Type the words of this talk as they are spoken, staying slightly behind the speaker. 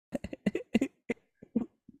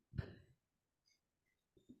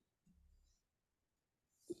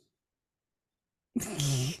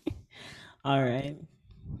All right.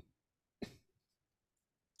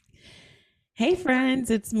 Hey, friends,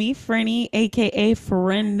 it's me, Frenny, aka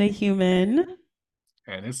Friend the Human,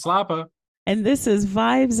 And it's Slappa. and this is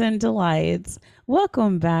Vibes and Delights.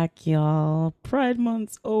 Welcome back, y'all. Pride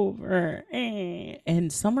Month's over,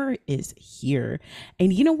 and summer is here.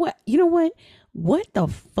 And you know what? You know what? What the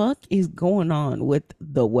fuck is going on with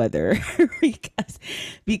the weather?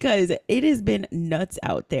 because it has been nuts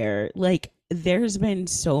out there. Like there's been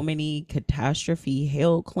so many catastrophe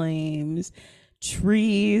hail claims,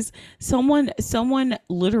 trees. Someone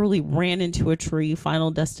literally ran into a tree,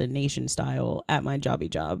 Final Destination style, at my jobby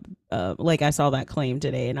job. Like I saw that claim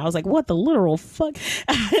today, and I was like, "What the literal fuck?"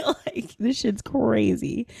 Like this shit's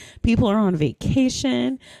crazy. People are on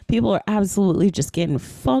vacation. People are absolutely just getting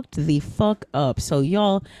fucked the fuck up. So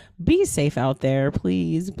y'all, be safe out there,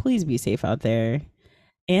 please. Please be safe out there.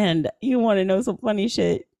 And you want to know some funny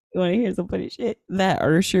shit? You want to hear some funny shit? That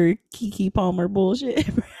Ursher Kiki Palmer bullshit.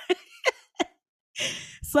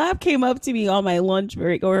 Slap came up to me on my lunch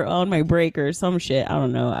break or on my break or some shit. I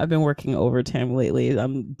don't know. I've been working overtime lately.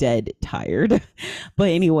 I'm dead tired. But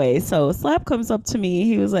anyway, so Slap comes up to me.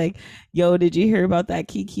 He was like, "Yo, did you hear about that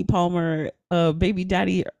Kiki Palmer baby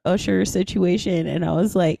daddy Usher situation?" And I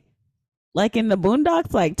was like in the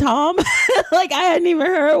Boondocks, like Tom? Like I hadn't even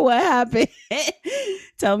heard what happened.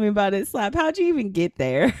 Tell me about it, Slap. How'd you even get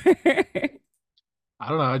there? I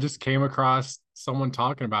don't know. I just came across someone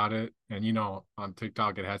talking about it. And, on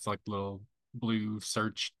TikTok, it has like little blue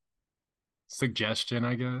search suggestion,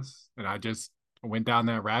 I guess. And I just went down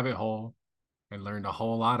that rabbit hole and learned a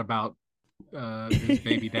whole lot about this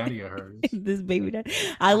baby daddy of hers. This baby daddy.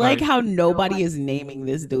 I like But how nobody is naming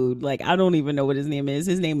this dude. Like I don't even know what his name is.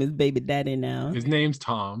 His name is Baby Daddy now. his name's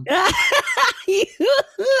Tom.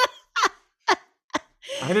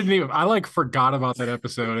 I like forgot about that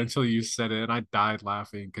episode until you said it. And I died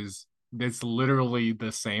laughing because it's literally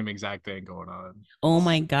the same exact thing going on. Oh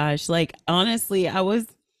my gosh. Like honestly,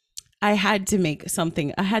 I had to make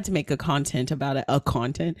something. I had to make a content about it. A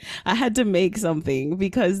content. I had to make something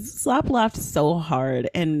because Slap laughed so hard.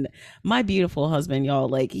 And my beautiful husband, y'all,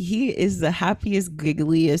 like he is the happiest,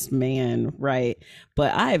 giggliest man, right?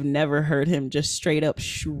 But I have never heard him just straight up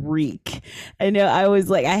shriek. I know I was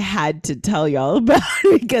like, I had to tell y'all about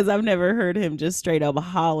it because I've never heard him just straight up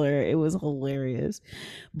holler. It was hilarious.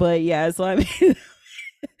 But yeah, so I mean,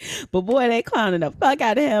 but boy, they clowning the fuck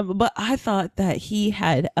out of him. But I thought that he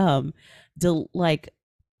had like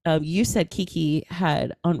you said Kiki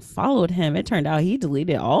had unfollowed him. It turned out he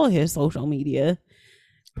deleted all his social media.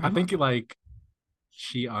 I think like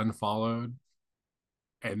she unfollowed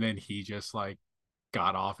and then he just like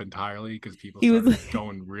got off entirely because people He was started like,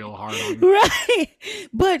 going real hard on him. right.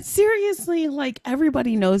 But seriously, like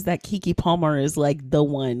everybody knows that Kiki Palmer is like the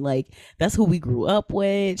one. Like that's who we grew up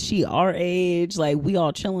with. She our age. Like we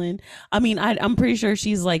all chilling. I mean, I'm pretty sure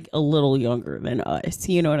she's like a little younger than us.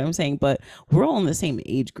 You know what I'm saying? But we're all in the same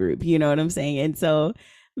age group. You know what I'm saying? And so,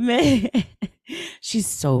 man, she's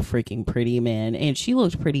so freaking pretty, man. And she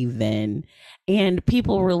looked pretty then. And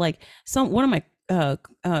people were like, one of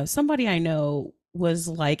my somebody I know was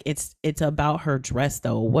like, it's about her dress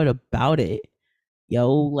though. What about it?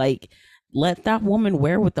 Yo, like let that woman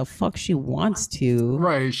wear what the fuck she wants to.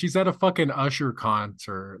 Right. She's at a fucking Usher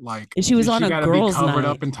concert. Like, And she was on she a got to be girls' covered night.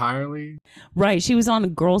 up entirely. Right. She was on a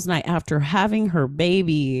girls' night after having her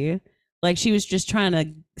baby. Like she was just trying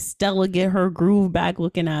to Stella get her groove back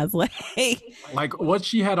looking as like Like, what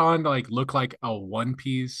she had on, like, looked like a one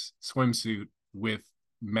piece swimsuit with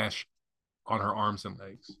mesh on her arms and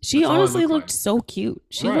legs. she That's all it honestly looked looked like. so cute.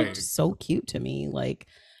 She looked Right. so cute to me. Like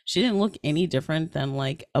she didn't look any different than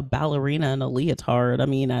like a ballerina in a leotard. I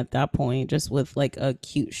mean, at that point, just with like a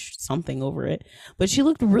cute something over it. But she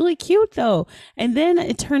looked really cute though. And then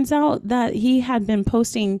it turns out that he had been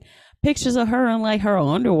posting pictures of her in like her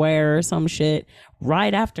underwear or some shit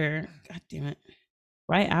right after. God damn it!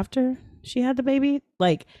 Right after she had the baby.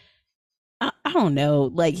 Like I don't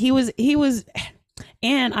know. Like he was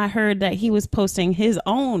and I heard that he was posting his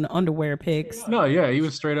own underwear pics. No, yeah. He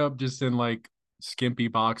was straight up just in, like, skimpy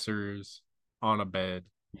boxers on a bed,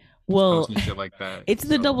 just Well, posting shit like that. it's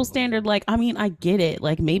the So, double standard. Like, I mean, I get it.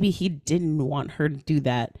 Like, maybe he didn't want her to do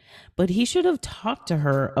that, but he should have talked to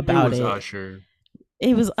her it about was it. Usher.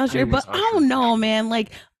 It was Usher, It but was I Usher don't for know, sure. man.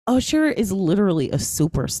 Like, Usher is literally a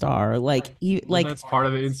superstar. Like, Well, that's part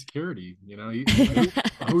of the insecurity.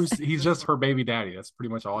 He's just her baby daddy. That's pretty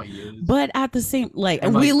much all he is. but at the same, like,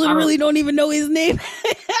 And we like, I don't literally don't even know his name.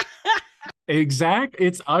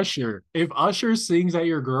 it's Usher. If Usher sings at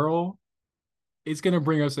your girl, it's gonna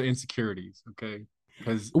bring us the insecurities. Okay.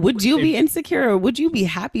 Because Would you if be insecure or would you be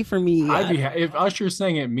happy for me? if Usher's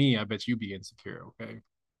sang at me, I bet you'd be insecure. Okay,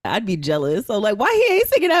 I'd be jealous. So like, why he ain't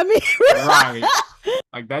singing at me? right?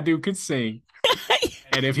 Like that dude could sing,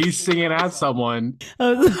 and if he's singing at someone,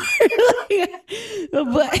 I'm sorry.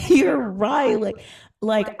 But you're right.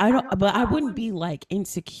 Like I don't. But I wouldn't be like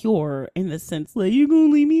insecure in the sense like you gonna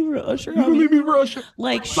leave me for Usher. you I'll gonna be leave me for Usher?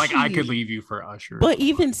 like Like I could she. leave you for Usher. But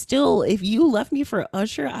even still, if you left me for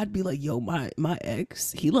Usher, I'd be like, yo, my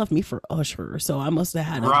ex, he left me for Usher, so I must have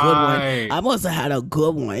had a good one. Right. I must have had a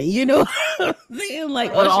good one, you know. Then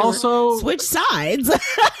like But Usher also, switch sides.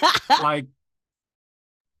 like,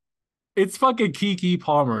 it's fucking Kiki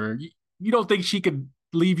Palmer. You don't think she could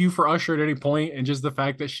leave you for Usher at any point, and just the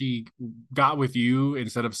fact that she got with you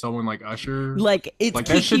instead of someone like Usher, Like like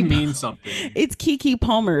that should mean something. It's Kiki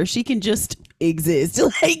Palmer. She can just exist.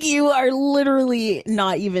 Like you are literally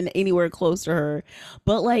not even anywhere close to her.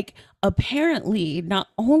 But like apparently not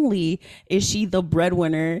only is she the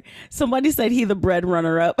breadwinner, somebody said he the bread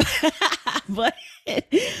runner up. but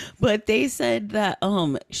but they said that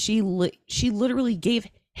she literally gave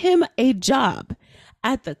him a job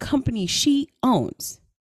at the company she owns.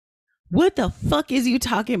 What the fuck is you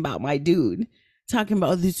talking about, my dude? Talking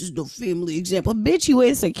about this is the family example. Bitch, you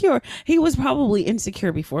insecure. He was probably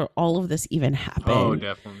insecure before all of this even Oh, happened.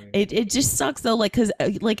 definitely. It just sucks though, like, cause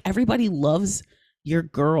like everybody loves your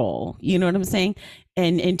girl. You know what I'm saying?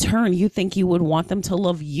 And in turn, you think you would want them to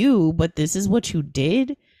love you, but this is what you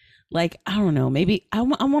did. Like, I don't know. Maybe I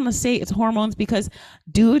want to say it's hormones because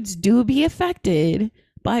dudes do be affected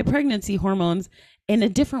by pregnancy hormones in a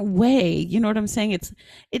different way. You know what I'm saying?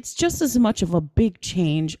 It's just as much of a big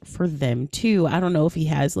change for them too. I don't know if he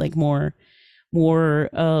has like more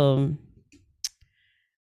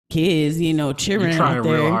kids, you know, You're cheering trying out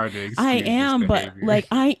real there. hard to I excuse this am, but behavior. like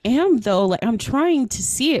I am though, like I'm trying to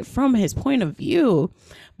see it from his point of view,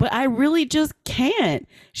 but I really just can't.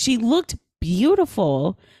 She looked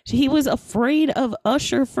beautiful. He was afraid of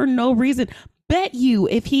Usher for no reason. Bet you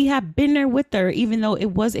if he had been there with her, even though it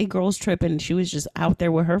was a girls' trip and she was just out there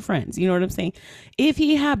with her friends, you know what I'm saying? If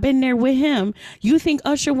he had been there with him, you think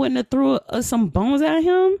Usher wouldn't have threw some bones at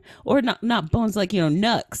him, or not bones like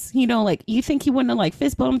nucks, like you think he wouldn't have like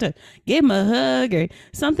fist bumped to give him a hug or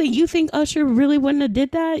something? You think Usher really wouldn't have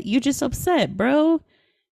did that? You just upset, bro.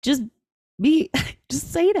 Just be just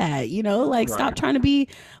say that, like stop Right. trying to be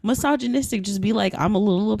misogynistic. Just be like, I'm a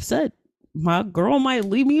little upset. My girl might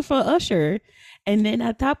leave me for Usher. And then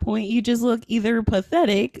at that point, you just look either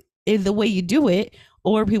pathetic in the way you do it,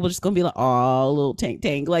 or people just gonna be like, oh, little tank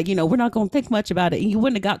tank. Like, we're not gonna think much about it. And you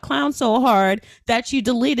wouldn't have got clowned so hard that you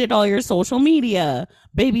deleted all your social media,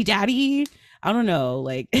 baby daddy. I don't know.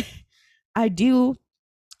 Like, I do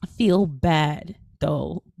feel bad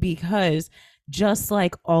though, because just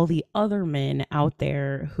like all the other men out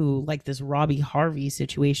there who like this Robbie Harvey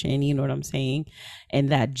situation, you know what I'm saying? And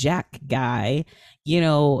that Jack guy,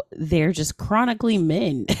 they're just chronically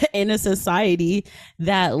men in a society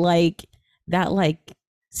that like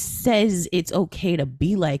says it's okay to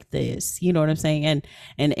be like this, you know what I'm saying? And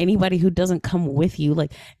anybody who doesn't come with you,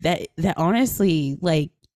 like that honestly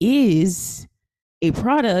like is a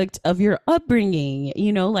product of your upbringing.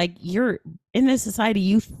 Like you're in this society,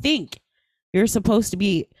 you think you're supposed to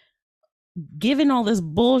be given all this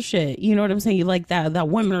bullshit. You know what I'm saying? You like that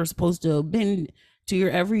women are supposed to bend to your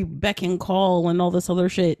every beck and call and all this other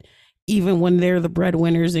shit, even when they're the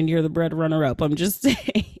breadwinners and you're the bread runner up. I'm just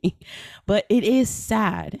saying. But it is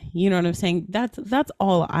sad. You know what I'm saying? That's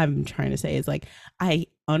all I'm trying to say is like I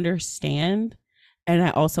understand, and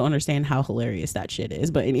I also understand how hilarious that shit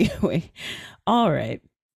is. But anyway, all right.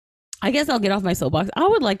 I guess I'll get off my soapbox. I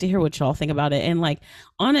would like to hear what y'all think about it. And like,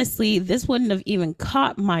 honestly, this wouldn't have even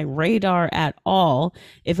caught my radar at all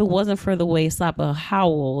if it wasn't for the way Slappa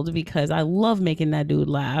howled, because I love making that dude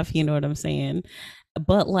laugh. You know what I'm saying?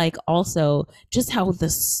 But like, also just how the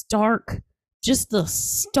stark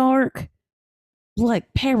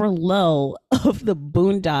like parallel of the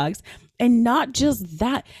Boondocks. And not just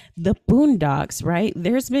that, the Boondocks, right?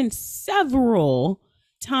 There's been several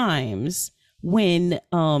times when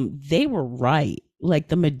they were right, like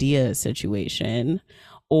the Medea situation,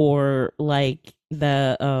 or like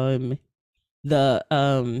the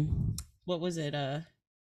what was it,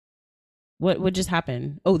 what just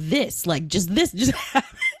happened? Oh, this just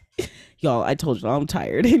happened. Y'all, I told you I'm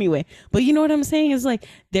tired. Anyway, but you know what I'm saying is like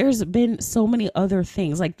there's been so many other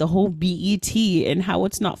things, like the whole BET and how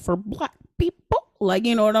it's not for black people. Like,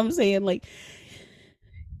 you know what I'm saying? Like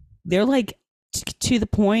they're like to the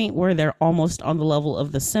point where they're almost on the level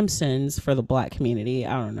of the Simpsons for the black community.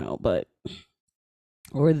 I don't know, but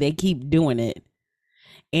or they keep doing it.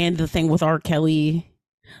 And the thing with R. Kelly,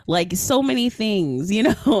 Like so many things, you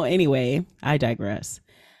know. Anyway, I digress.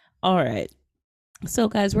 All right. So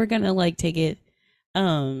guys, we're going to like take it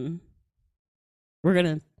um we're going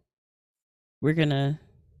to we're going to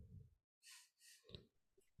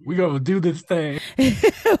We gonna do this thing.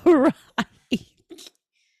 right.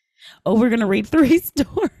 Oh, we're going to read three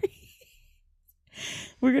stories.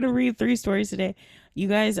 We're going to read three stories today. You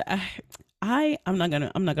guys, I'm not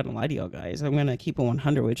going to lie to y'all guys. I'm going to keep it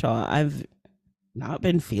 100 with y'all. I've not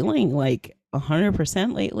been feeling like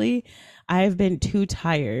 100% lately. I've been too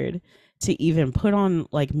tired to even put on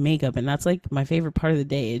like makeup, and that's like my favorite part of the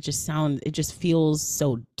day. It just feels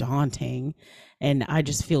so daunting, and I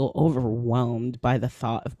just feel overwhelmed by the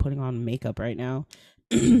thought of putting on makeup right now.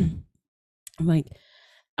 I'm like,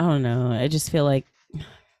 I don't know. I just feel like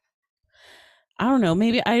I don't know.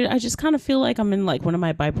 Maybe I just kind of feel like I'm in like one of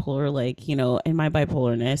my bipolar, like, you know, in my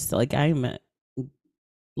bipolarness, like I'm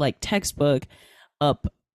like textbook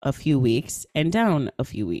up a few weeks and down a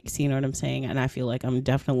few weeks. You know what I'm saying? And I feel like I'm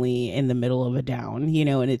definitely in the middle of a down, you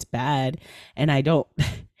know, and it's bad. And I don't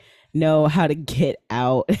know how to get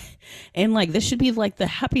out. And like, this should be like the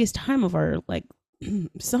happiest time of our like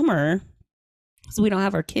summer. So we don't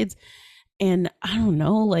have our kids. And I don't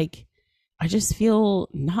know, like, I just feel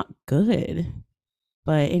not good.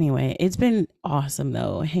 But anyway, it's been awesome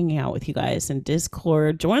though, hanging out with you guys in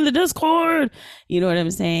Discord. Join the Discord. You know what I'm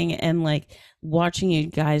saying? And like watching you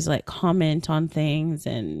guys like comment on things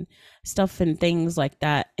and stuff and things like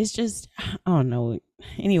that. It's just, I don't know.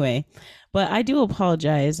 Anyway, but I do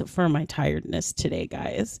apologize for my tiredness today,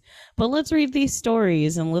 guys. But let's read these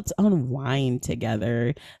stories and let's unwind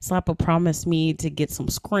together. Slappa promised me to get some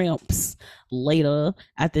scrimps later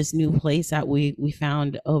at this new place that we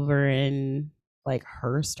found over in like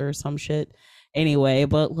Hearst or some shit. Anyway,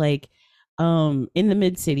 but like in the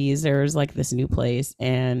mid cities there's like this new place,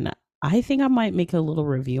 and I think I might make a little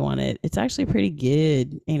review on it. It's actually pretty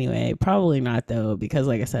good. Anyway, probably not though, because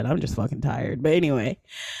like I said, I'm just fucking tired. But anyway,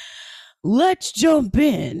 let's jump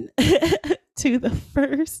in to the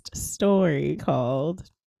first story called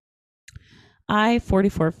I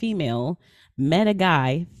 44 female met a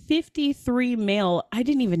guy 53 male. I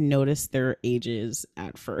didn't even notice their ages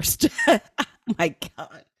at first. My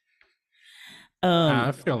god. I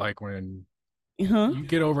Um, feel like when huh? you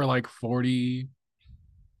get over like 40,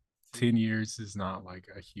 10 years is not like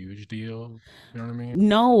a huge deal. You know what I mean?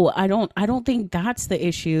 No, I don't think that's the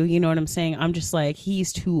issue. You know what I'm saying? I'm just like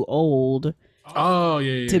he's too old Oh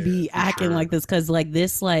yeah, to yeah, yeah, be for acting like sure. this, cuz like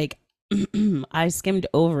this like I skimmed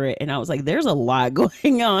over it and I was like there's a lot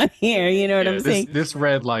going on here, you know what I'm Yeah, this saying? this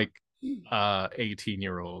read like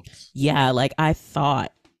 18-year-olds. Yeah, like I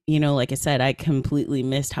thought, you know, like I said, I completely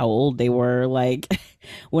missed how old they were. Like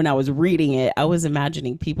when I was reading it, I was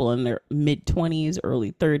imagining people in their mid 20s,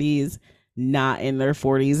 early 30s, not in their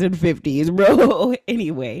 40s and 50s, bro.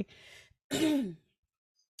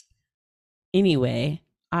 Anyway,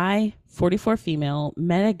 I, 44 female,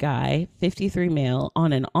 met a guy, 53 male,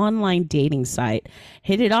 on an online dating site.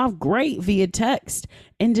 Hit it off great via text.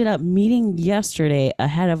 Ended up meeting yesterday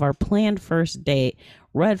ahead of our planned first date.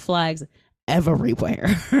 Red flags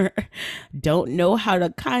everywhere. Don't know how to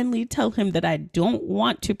kindly tell him that I don't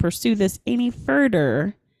want to pursue this any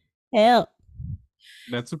further. Help.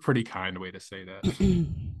 That's a pretty kind way to say that.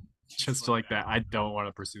 Just like that, I don't want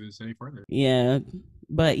to pursue this any further. Yeah,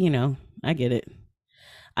 but you know, I get it.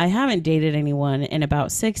 I haven't dated anyone in about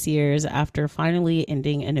 6 years after finally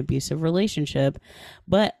ending an abusive relationship,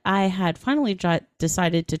 but I had finally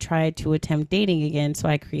decided to try to attempt dating again, so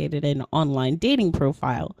I created an online dating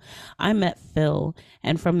profile. I met Phil,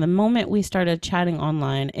 and from the moment we started chatting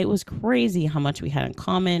online, it was crazy how much we had in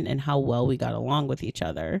common and how well we got along with each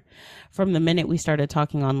other. From the minute we started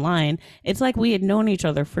talking online, it's like we had known each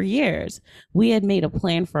other for years. We had made a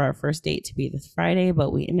plan for our first date to be this Friday,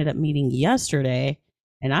 but we ended up meeting yesterday,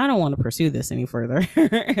 and I don't want to pursue this any further.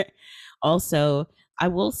 Also, I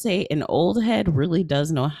will say an old head really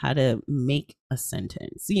does know how to make a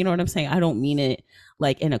sentence. You know what I'm saying? I don't mean it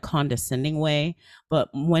like in a condescending way, but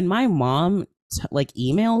when my mom like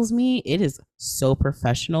emails me, it is so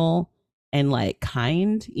professional and like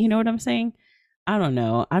kind. You know what I'm saying? I don't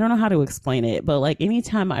know. I don't know how to explain it, but like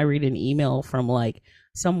anytime I read an email from like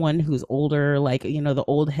someone who's older, like, you know, the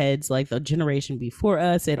old heads, like the generation before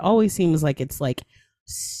us, it always seems like it's like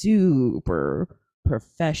super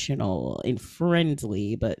professional and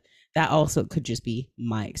friendly, but that also could just be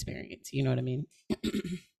my experience. You know what I mean?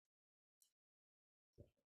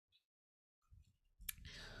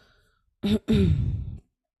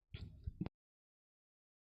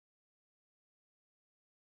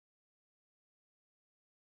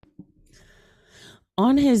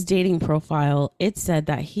 On his dating profile, it said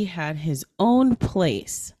that he had his own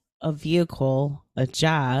place, a vehicle, a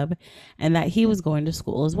job, and that he was going to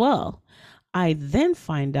school as well. I then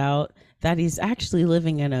find out that he's actually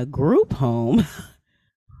living in a group home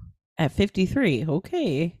at 53.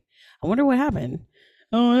 Okay. I wonder what happened.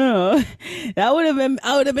 Oh no. I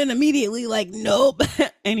would have been immediately like, nope.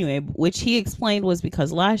 Anyway, which he explained was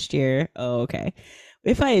because last year, oh, okay.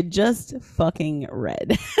 If I had just fucking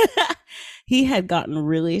read. He had gotten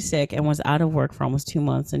really sick and was out of work for almost 2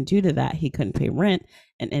 months, and due to that, he couldn't pay rent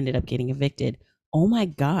and ended up getting evicted. Oh my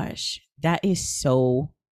gosh, that is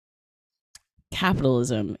so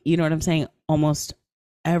capitalism. You know what I'm saying? Almost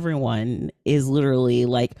everyone is literally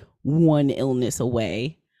like one illness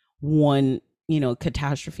away, one,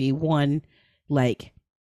 catastrophe, one like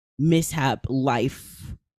mishap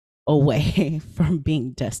life away from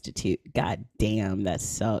being destitute. God damn, that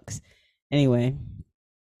sucks. Anyway,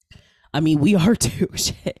 I mean, we are too.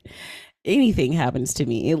 Shit. Anything happens to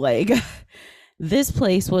me, like this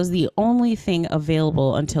place was the only thing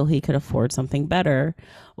available until he could afford something better.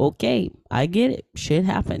 Okay, I get it. Shit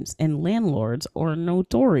happens. And landlords are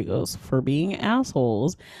notorious for being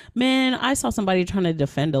assholes. Man, I saw somebody trying to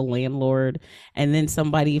defend a landlord, and then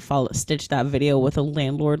somebody stitched that video with a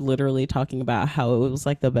landlord literally talking about how it was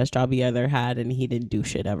like the best job he ever had and he didn't do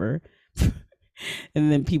shit ever.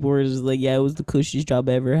 And then people were just like, yeah, it was the cushiest job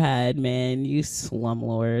I ever had, man. You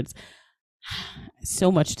slumlords.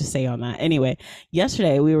 So much to say on that. Anyway,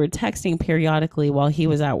 yesterday we were texting periodically while he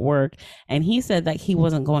was at work, and he said that he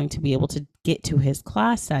wasn't going to be able to get to his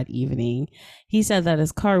class that evening. He said that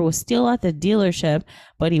his car was still at the dealership,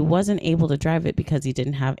 but he wasn't able to drive it because he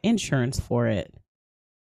didn't have insurance for it.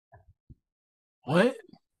 What?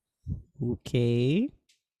 Okay.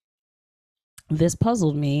 This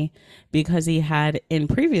puzzled me because he had in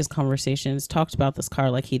previous conversations talked about this car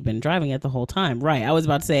like he'd been driving it the whole time. Right. I was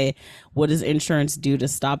about to say, what does insurance do to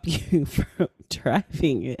stop you from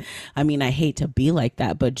driving it? I mean, I hate to be like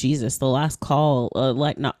that, but Jesus, the last claim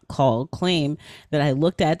that I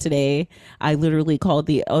looked at today, I literally called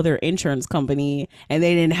the other insurance company and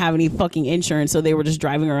they didn't have any fucking insurance. So they were just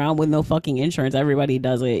driving around with no fucking insurance. Everybody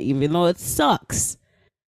does it, even though it sucks.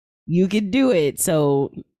 You could do it.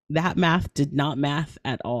 So that math did not math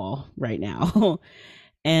at all right now.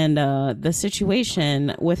 And the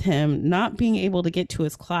situation with him not being able to get to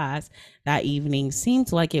his class that evening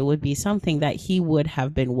seems like it would be something that he would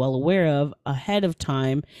have been well aware of ahead of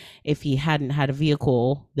time if he hadn't had a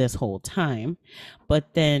vehicle this whole time.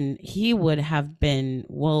 But then he would have been,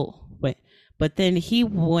 but then he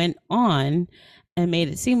went on and made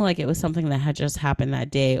it seem like it was something that had just happened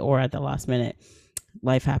that day or at the last minute.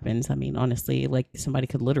 Life happens. I mean, honestly, like somebody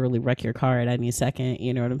could literally wreck your car at any second.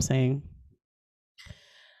 You know what I'm saying?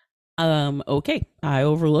 Okay. I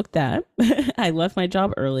overlooked that. I left my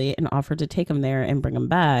job early and offered to take him there and bring him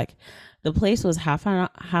back. The place was half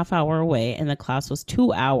hour away and the class was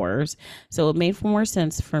 2 hours. So it made more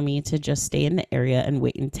sense for me to just stay in the area and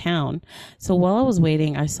wait in town. So while I was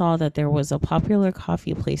waiting, I saw that there was a popular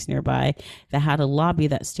coffee place nearby that had a lobby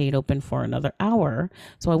that stayed open for another hour.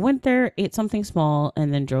 So I went there, ate something small,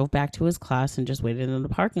 and then drove back to his class and just waited in the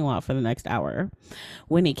parking lot for the next hour.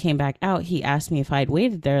 When he came back out, he asked me if I'd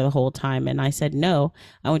waited there the whole time, and I said no.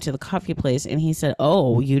 I went to the coffee place, and he said,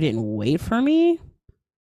 "Oh, you didn't wait for me?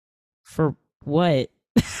 For what?"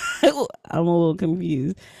 I'm a little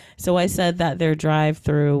confused. So I said that their drive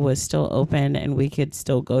through was still open and we could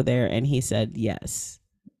still go there. And he said, yes.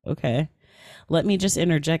 Okay. Let me just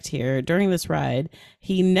interject here. During this ride,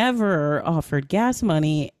 he never offered gas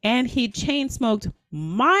money and he chain smoked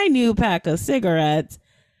my new pack of cigarettes.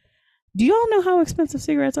 Do y'all know how expensive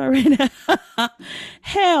cigarettes are right now?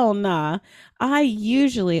 Hell nah. I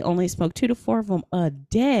usually only smoke 2 to 4 of them a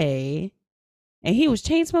day. And he was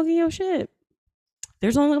chain smoking your shit.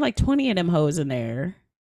 There's only like 20 of them hoes in there.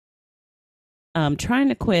 Trying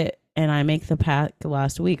to quit and I make the pack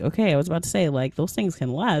last week. Okay, I was about to say like those things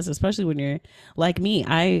can last, especially when you're like me.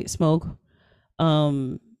 I smoke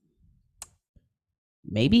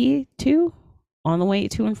maybe 2 on the way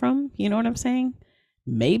to and from. You know what I'm saying?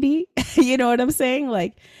 Maybe. You know what I'm saying?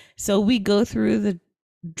 Like, so we go through the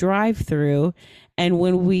drive through and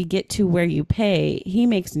when we get to where you pay, he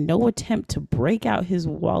makes no attempt to break out his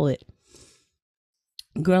wallet.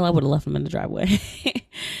 Girl, I would have left him in the driveway.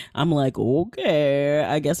 I'm like, okay,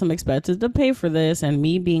 I guess I'm expected to pay for this. And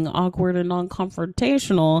me being awkward and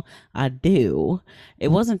non-confrontational, I do. It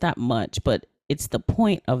wasn't that much, but it's the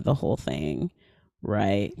point of the whole thing,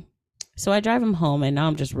 right? So I drive him home and now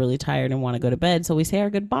I'm just really tired and want to go to bed. So we say our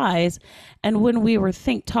goodbyes. And when we were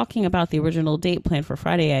talking about the original date plan for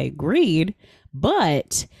Friday, I agreed,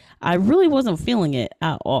 But I really wasn't feeling it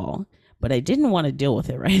at all. But I didn't want to deal with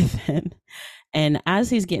it right then. And as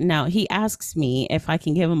he's getting out, he asks me if I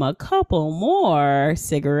can give him a couple more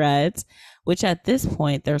cigarettes, which at this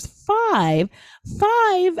point, there's five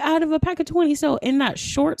out of a pack of 20. So in that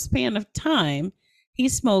short span of time, he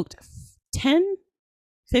smoked 10,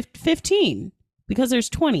 15 because there's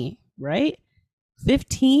 20, right?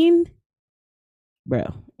 15,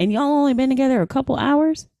 bro. And y'all only been together a couple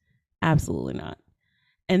hours? Absolutely not.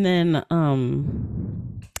 And then,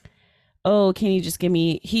 oh, can you just give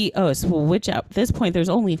me, so which at this point, there's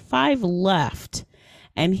only 5 left.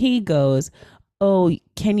 And he goes, oh,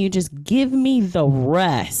 can you just give me the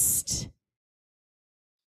rest?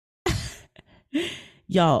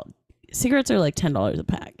 Y'all, cigarettes are like $10 a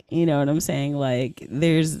pack. You know what I'm saying? Like,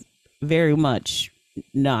 there's very much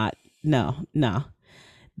not, no.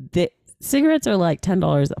 The cigarettes are like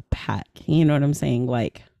 $10 a pack. You know what I'm saying?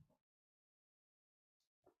 Like,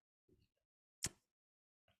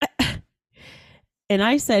 and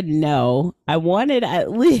I said no. I wanted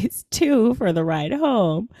at least 2 for the ride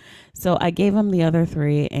home. So I gave him the other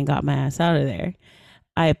 3 and got my ass out of there.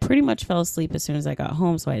 I pretty much fell asleep as soon as I got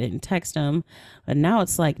home, so I didn't text him. But now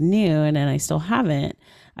it's like noon and I still haven't.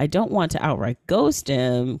 I don't want to outright ghost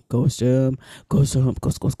him. Ghost him. Ghost him.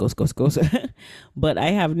 Ghost. But I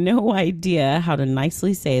have no idea how to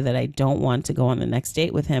nicely say that I don't want to go on the next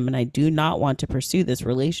date with him and I do not want to pursue this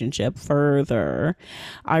relationship further.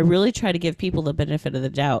 I really try to give people the benefit of the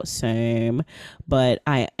doubt, same. But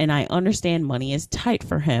I understand money is tight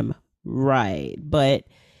for him. Right. But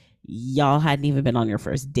y'all hadn't even been on your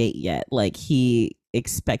first date yet. Like, he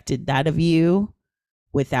expected that of you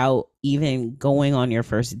without even going on your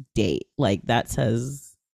first date. Like, that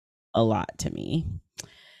says a lot to me.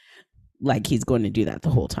 Like, he's going to do that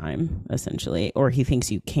the whole time, essentially, or he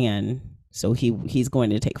thinks you can. So he's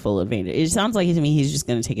going to take full advantage. It sounds like to me he's just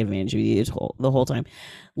going to take advantage of you the whole time.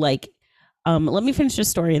 Like, let me finish this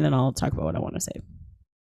story and then I'll talk about what I want to say.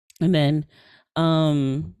 And then,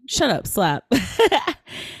 shut up, slap.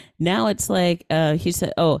 Now it's like, he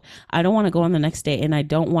said, oh, I don't want to go on the next date and I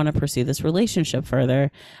don't want to pursue this relationship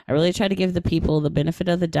further. I really try to give the people the benefit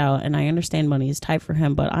of the doubt and I understand money is tight for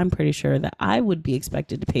him, but I'm pretty sure that I would be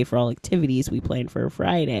expected to pay for all activities we planned for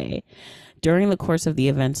Friday. During the course of the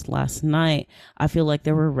events last night, I feel like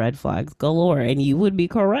there were red flags galore and you would be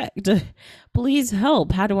correct. Please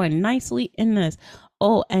help. How do I nicely end this?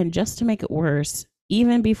 Oh, and just to make it worse,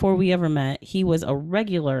 even before we ever met, he was a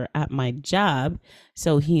regular at my job,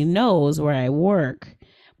 so he knows where I work.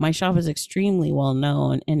 My shop is extremely well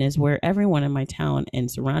known and is where everyone in my town and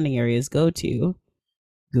surrounding areas go to.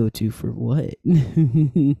 Go to for what?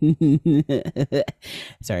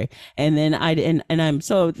 Sorry. And then I'm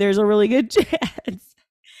so there's a really good chance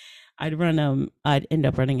I'd end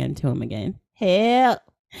up running into him again. Help.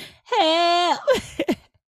 Help.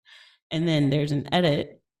 And then there's an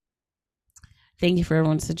edit. Thank you for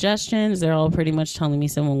everyone's suggestions. They're all pretty much telling me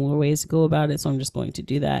similar ways to go about it. So I'm just going to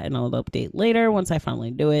do that and I'll update later once I finally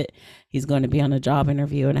do it. He's going to be on a job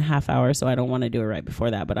interview in a half hour. So I don't want to do it right before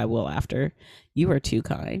that, but I will after. You are too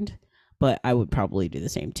kind. But I would probably do the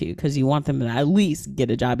same too because you want them to at least get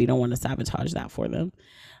a job. You don't want to sabotage that for them.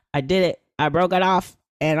 I did it. I broke it off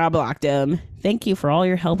and I blocked him. Thank you for all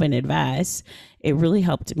your help and advice. It really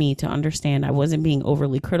helped me to understand I wasn't being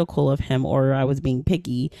overly critical of him or I was being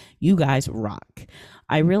picky. You guys rock.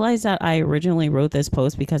 I realized that I originally wrote this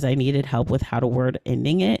post because I needed help with how to word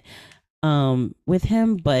ending it with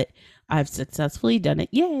him, but I've successfully done it.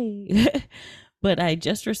 Yay. But I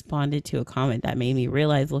just responded to a comment that made me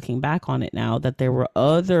realize, looking back on it now, that there were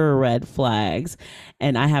other red flags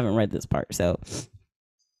and I haven't read this part. So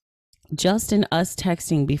just in us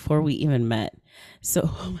texting before we even met. So,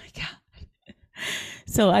 oh my God.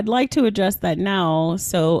 So I'd like to address that now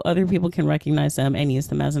so other people can recognize them and use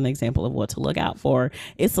them as an example of what to look out for.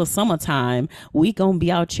 It's the summertime. We gonna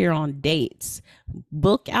be out here on dates.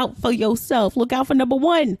 Look out for yourself. Look out for number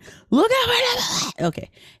 1. Look out for number 1. Okay.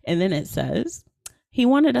 And then it says, he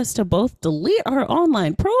wanted us to both delete our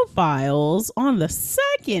online profiles on the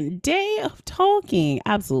second day of talking.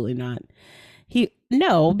 Absolutely not.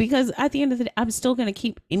 No, because at the end of the day, I'm still going to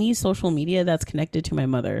keep any social media that's connected to my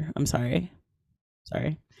mother. I'm sorry.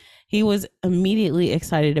 He was immediately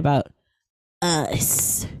excited about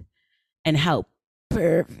us and how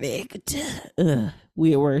perfect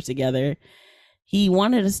we were together. He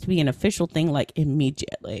wanted us to be an official thing like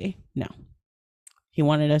immediately. No. He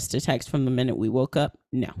wanted us to text from the minute we woke up.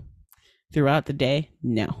 No. Throughout the day.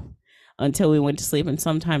 No. Until we went to sleep and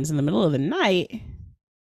sometimes in the middle of the night.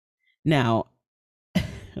 Now,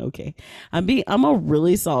 Okay. I'm a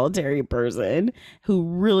really solitary person who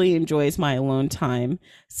really enjoys my alone time.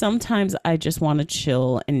 Sometimes I just want to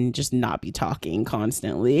chill and just not be talking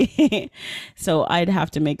constantly. So I'd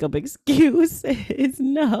have to make up excuse. It's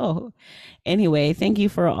no. Anyway, thank you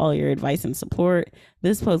for all your advice and support.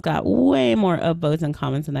 This post got way more upvotes and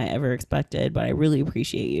comments than I ever expected, but I really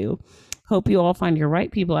appreciate you. Hope you all find your right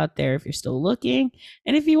people out there if you're still looking.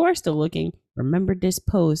 And if you are still looking, remember this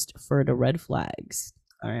post for the red flags.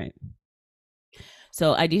 All right.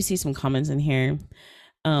 So I do see some comments in here.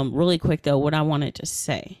 Really quick though, what I wanted to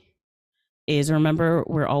say is remember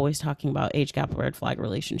we're always talking about age gap red flag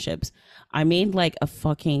relationships. I made like a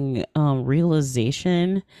fucking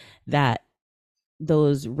realization that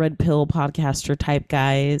those red pill podcaster type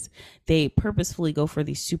guys, they purposefully go for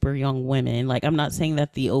these super young women. Like I'm not saying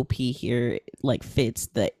that the OP here like fits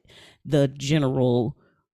the general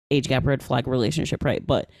age gap red flag relationship, right?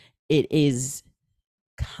 But it is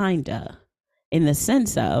kinda in the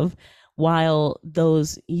sense of while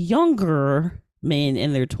those younger men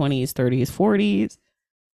in their 20s, 30s, 40s,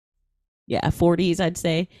 yeah, 40s, I'd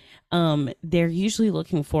say, they're usually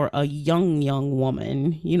looking for a young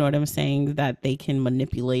woman, you know what I'm saying, that they can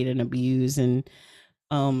manipulate and abuse and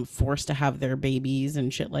forced to have their babies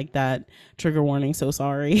and shit like that. Trigger warning, so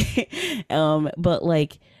sorry. But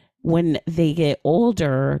like when they get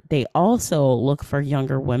older, they also look for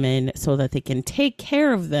younger women so that they can take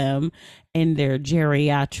care of them in their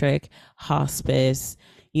geriatric hospice,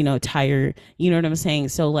 tired, you know what I'm saying?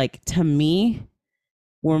 So like to me,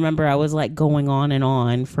 remember I was like going on and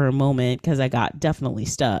on for a moment because I got definitely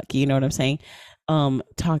stuck, you know what I'm saying?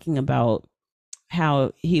 Talking about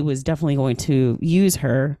how he was definitely going to use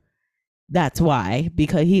her. That's why,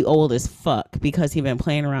 because he old as fuck, because he been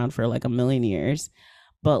playing around for like a million years.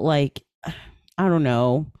 But like, I don't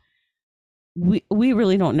know. We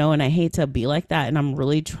really don't know, and I hate to be like that, and I'm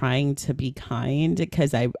really trying to be kind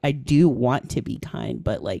because I do want to be kind,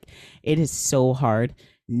 but like it is so hard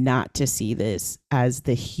not to see this as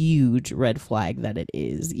the huge red flag that it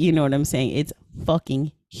is. You know what I'm saying? It's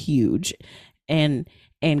fucking huge and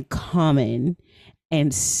common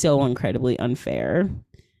and so incredibly unfair.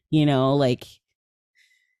 Like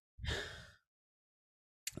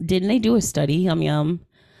didn't they do a study,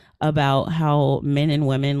 about how men and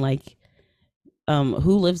women like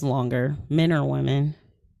who lives longer, men or women?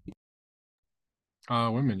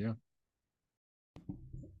 Women, yeah.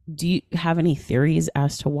 Do you have any theories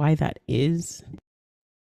as to why that is?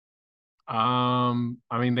 I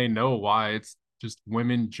mean, they know why. It's just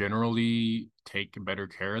women generally take better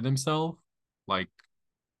care of themselves. Like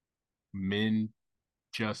men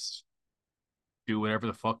just do whatever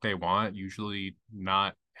the fuck they want, usually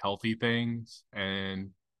not healthy things, and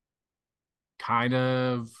kind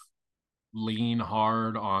of lean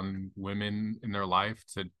hard on women in their life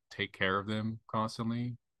to take care of them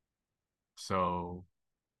constantly. So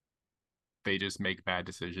they just make bad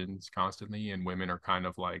decisions constantly, and women are kind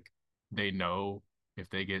of like they know if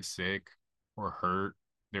they get sick or hurt,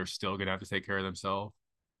 they're still gonna have to take care of themselves.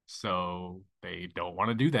 So they don't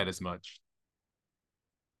want to do that as much.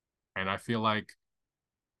 And I feel like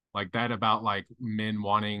that about like men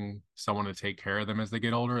wanting someone to take care of them as they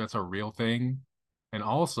get older, that's a real thing. And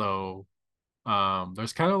also,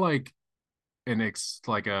 there's kind of like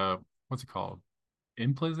like a what's it called?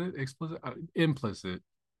 Implicit, explicit, implicit.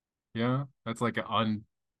 Yeah, that's like an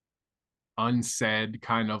unsaid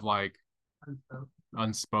kind of like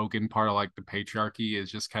unspoken part of like the patriarchy is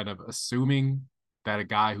just kind of assuming that a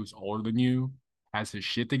guy who's older than you has his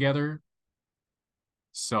shit together.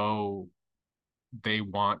 So they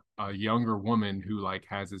want a younger woman who like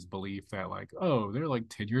has this belief that like, oh, they're like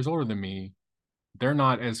 10 years older than me. They're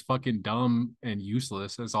not as fucking dumb and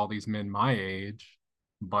useless as all these men my age.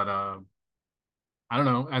 But I don't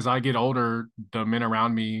know. As I get older, the men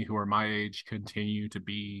around me who are my age continue to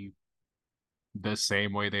be the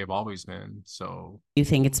same way they've always been. So You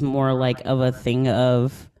think it's more like of a thing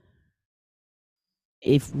of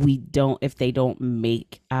if they don't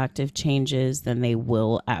make active changes, then they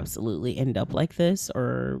will absolutely end up like this?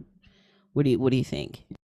 Or what do you think?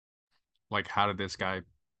 like, how did this guy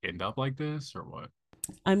end up like this or what?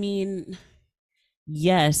 I mean,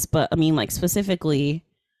 yes, but I mean like specifically,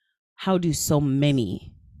 how do so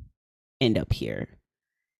many end up here?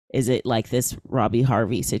 Is it like this Robbie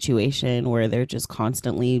Harvey situation where they're just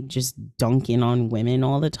constantly just dunking on women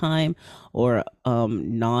all the time, or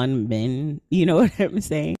non men? You know what I'm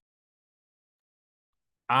saying?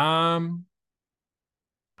 Um,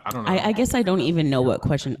 I don't I know. guess I don't even know what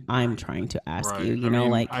question I'm trying to ask you. Right. I mean,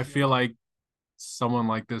 Like I feel like someone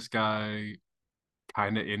like this guy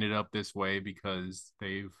kind of ended up this way because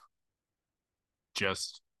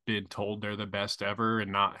just been told they're the best ever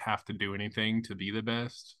and not have to do anything to be the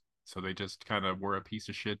best. So they just kind of were a piece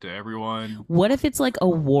of shit to everyone. What if it's like a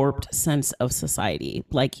warped sense of society?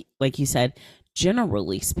 Like you said,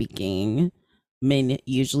 generally speaking, men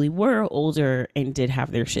usually were older and did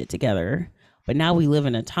have their shit together. But now we live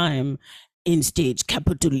in a time in stage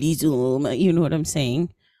capitalism, you know what I'm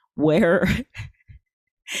saying? Where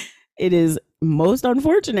it is most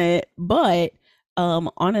unfortunate, but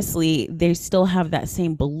honestly, they still have that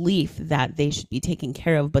same belief that they should be taken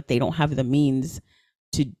care of, but they don't have the means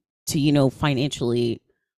to financially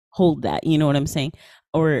hold that. You know what I'm saying?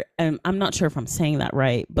 Or I'm not sure if I'm saying that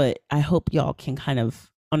right, but I hope y'all can kind of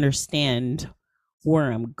understand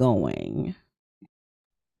where I'm going.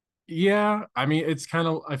 Yeah, I mean, it's kind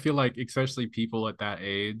of, I feel like, especially people at that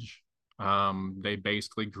age, they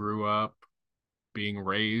basically grew up being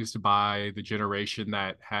raised by the generation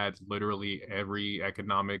that had literally every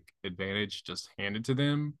economic advantage just handed to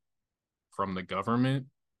them from the government.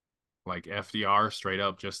 Like FDR straight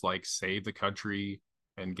up just like saved the country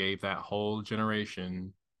and gave that whole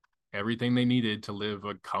generation everything they needed to live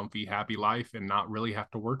a comfy, happy life and not really have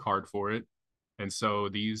to work hard for it. And so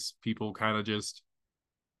these people kind of just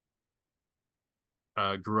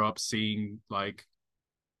grew up seeing like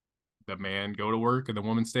the man go to work and the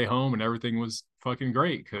woman stay home and everything was fucking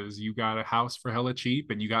great because you got a house for hella cheap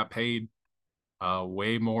and you got paid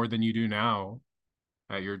way more than you do now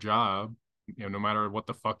at your job. You know, no matter what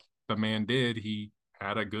the fuck the man did, he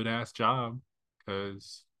had a good ass job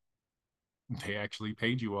because they actually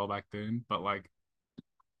paid you well back then. But like,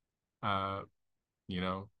 uh,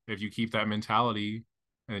 if you keep that mentality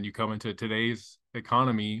and you come into today's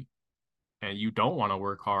economy and you don't want to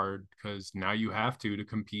work hard because now you have to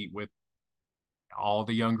compete with all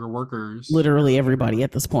the younger workers. Literally everybody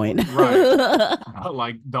at this point. Right. But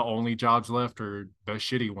like the only jobs left are the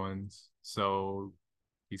shitty ones. So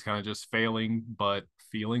he's kind of just failing, but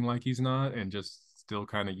feeling like he's not and just still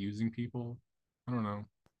kind of using people. I don't know.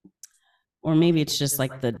 Or maybe it's just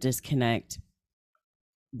like the disconnect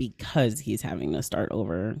because he's having to start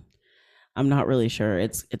over. I'm not really sure.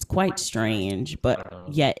 It's quite strange, but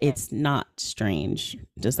yet it's not strange.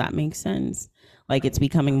 Does that make sense? Like it's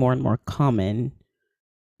becoming more and more common,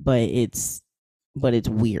 but it's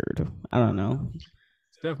weird. I don't know. It's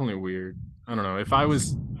definitely weird. I don't know. If I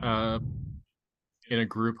was in a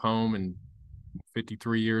group home and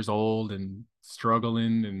 53 years old and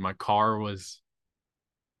struggling and my car was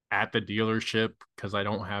at the dealership because I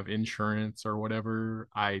don't have insurance or whatever,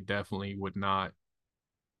 I definitely would not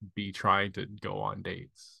be trying to go on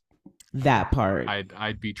dates. That part.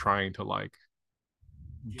 I'd be trying to like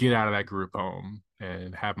get out of that group home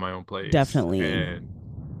and have my own place Definitely. and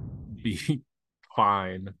be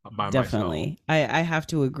fine by myself. Definitely. I have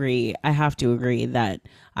to agree. I have to agree that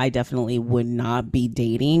I definitely would not be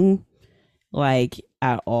dating like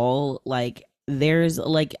at all. Like there's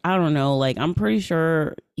like I don't know, like I'm pretty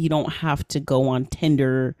sure you don't have to go on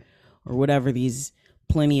Tinder or whatever these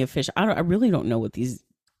plenty of fish. I really don't know what these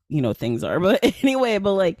things are. But anyway,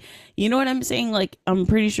 but like you know what I'm saying? Like I'm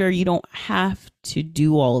pretty sure you don't have to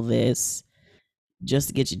do all this just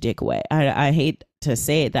to get your dick wet. I hate to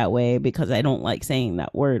say it that way because I don't like saying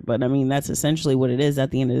that word, but I mean that's essentially what it is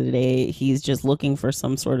at the end of the day. He's just looking for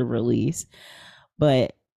some sort of release.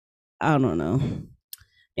 But I don't know.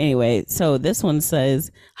 Anyway, so this one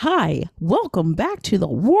says, "Hi, welcome back to the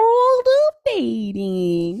world of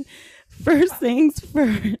dating. First things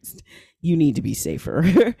first, you need to be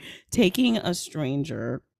safer. Taking a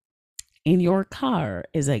stranger in your car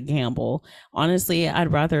is a gamble. Honestly,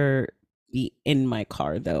 I'd rather be in my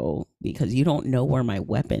car though, because you don't know where my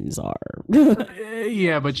weapons are."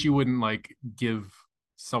 Yeah, but you wouldn't like give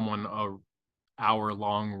someone a hour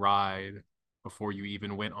long ride before you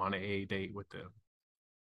even went on a date with them.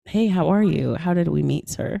 Hey, how are you? How did we meet,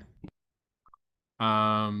 sir?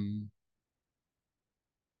 Um,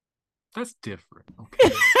 that's different.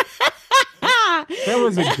 Okay. That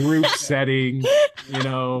was a group setting, you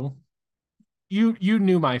know. You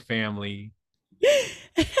knew my family.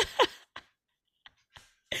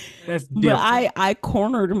 That's But different. I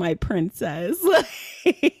cornered my princess.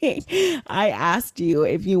 I asked you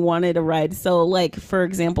if you wanted a ride. So like for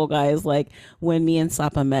example, guys, like when me and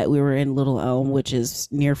Sapa met, we were in Little Elm, which is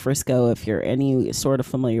near Frisco if you're any sort of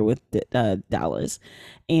familiar with Dallas.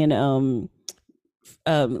 And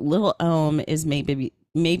Little Elm is maybe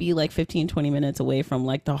like 15-20 minutes away from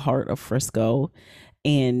like the heart of Frisco,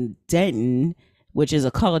 and Denton, which is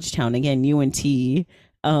a college town, again UNT,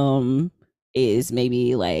 um is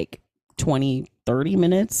maybe like 20-30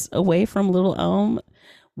 minutes away from Little Elm.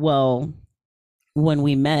 Well, when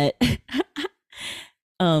we met,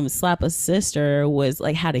 Slappa's sister was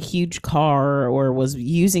like had a huge car or was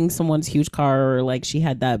using someone's huge car, or like she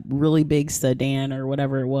had that really big sedan or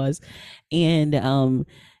whatever it was. And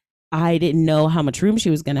I didn't know how much room she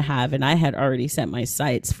was going to have. And I had already set my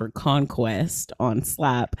sights for conquest on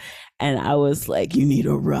Slap. And I was like, you need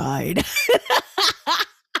a ride.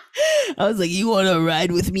 I was like, you want to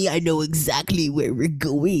ride with me? I know exactly where we're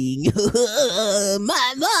going.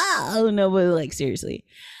 My mom. No, but like, seriously,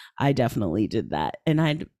 I definitely did that. And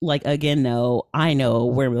I'd like, again, no, I know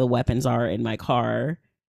where the weapons are in my car.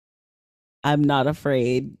 I'm not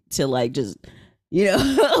afraid to like just,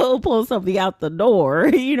 pull something out the door.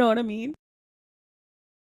 You know what I mean?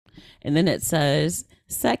 And then it says,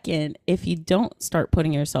 second, if you don't start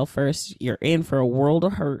putting yourself first, you're in for a world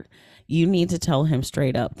of hurt. You need to tell him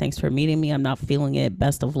straight up, thanks for meeting me. I'm not feeling it.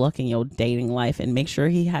 Best of luck in your dating life. And make sure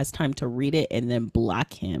he has time to read it and then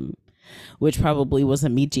block him, which probably was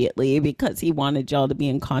immediately because he wanted y'all to be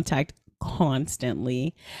in contact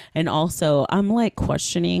constantly. And also, I'm like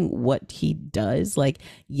questioning what he does. Like,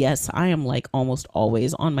 yes, I am like almost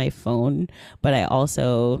always on my phone, but I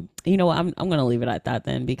also, I'm going to leave it at that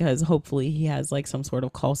then, because hopefully he has like some sort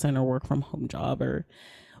of call center work from home job, or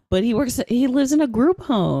but he lives in a group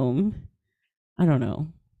home. I don't know.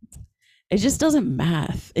 It just doesn't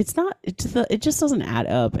math. It just doesn't add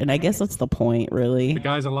up, and I guess that's the point, The really.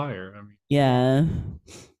 guy's a liar. I mean, Yeah.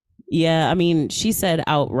 Yeah, I mean, she said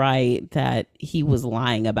outright that he was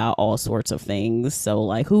lying about all sorts of things. So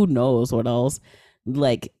like who knows what else?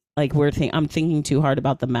 I'm thinking too hard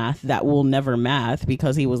about the math that will never math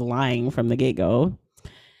because he was lying from the get-go.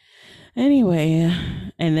 Anyway,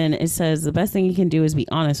 and then it says the best thing you can do is be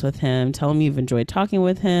honest with him. Tell him you've enjoyed talking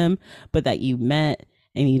with him, but that you met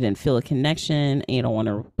and you didn't feel a connection and you don't want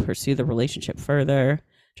to pursue the relationship further.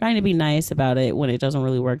 Trying to be nice about it when it doesn't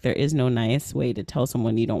really work. There is no nice way to tell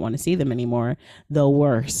someone you don't want to see them anymore. The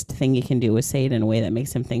worst thing you can do is say it in a way that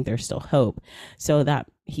makes him think there's still hope, so that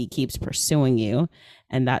he keeps pursuing you.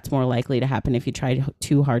 And that's more likely to happen if you try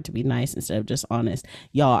too hard to be nice instead of just honest.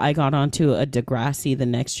 Y'all, I got onto a Degrassi The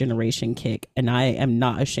Next Generation kick, and I am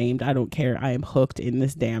not ashamed. I don't care. I am hooked in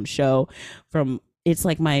this damn show. It's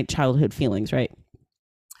like my childhood feelings, right?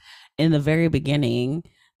 In the very beginning,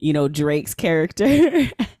 Drake's character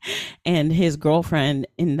and his girlfriend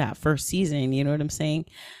in that first season, you know what I'm saying?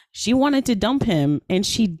 She wanted to dump him and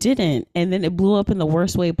she didn't. And then it blew up in the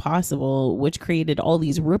worst way possible, which created all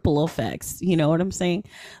these ripple effects. You know what I'm saying?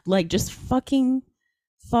 Like, just fucking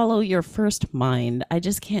follow your first mind. I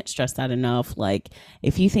just can't stress that enough. Like,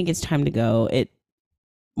 if you think it's time to go, it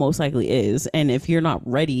most likely is. And if you're not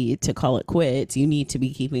ready to call it quits, you need to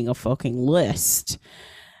be keeping a fucking list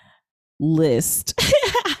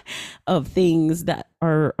of things that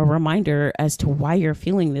are a reminder as to why you're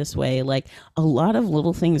feeling this way. Like, a lot of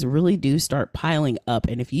little things really do start piling up.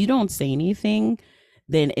 And if you don't say anything,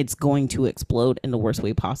 then it's going to explode in the worst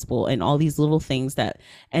way possible. And all these little things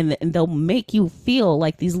and they'll make you feel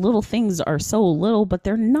like these little things are so little, but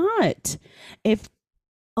they're not. If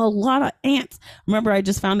a lot of ants. Remember, I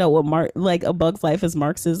just found out what like A Bug's Life is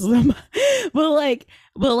Marxism, but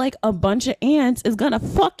like a bunch of ants is gonna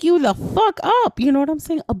fuck you the fuck up. You know what I'm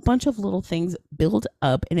saying? A bunch of little things build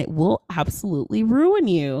up, and it will absolutely ruin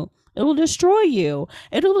you. It'll destroy you.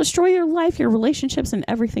 It'll destroy your life, your relationships, and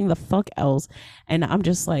everything the fuck else. And I'm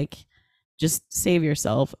just like, just save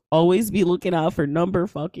yourself. Always be looking out for number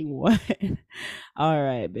fucking one. All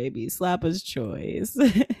right, baby. Slap his choice.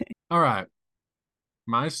 all right.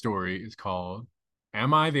 My story is called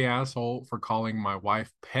Am I the Asshole for Calling My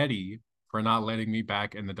Wife Petty for Not Letting Me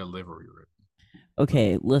Back in the Delivery Room?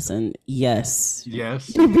 Okay, listen. Yes.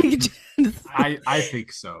 Yes, I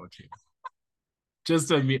think so. Just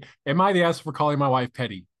to me, am I the asshole for calling my wife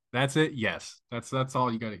petty? That's it. Yes, that's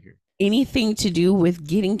all you got to hear. Anything to do with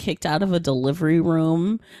getting kicked out of a delivery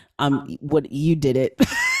room, what you did it.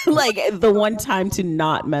 Like the one time to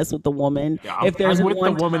not mess with the woman. Yeah, If there's I'm with the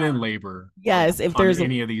one woman time, in labor yes, on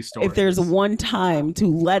any of these if there's stories. one time to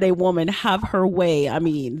let a woman have her way, I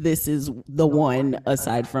mean, this is the one,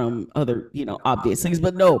 aside from other, obvious things.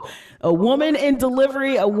 But no, a woman in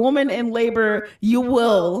delivery, a woman in labor, you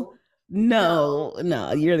will. No,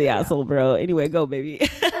 no, you're the asshole, bro. Anyway, go, baby.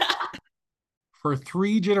 For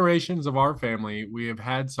 3 generations of our family, we have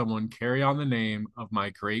had someone carry on the name of my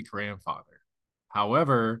great grandfather.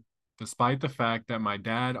 However, despite the fact that my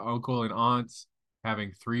dad, uncle, and aunts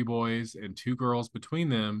having 3 boys and 2 girls between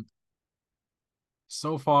them,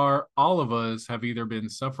 so far, all of us have either been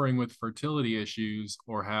suffering with fertility issues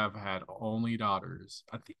or have had only daughters.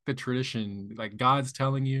 I think the tradition, like God's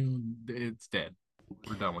telling you, it's dead.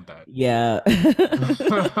 We're done with Yeah.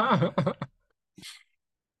 that.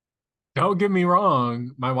 Don't get me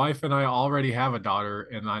wrong. My wife and I already have a daughter,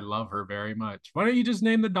 and I love her very much. Why don't you just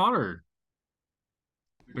name the daughter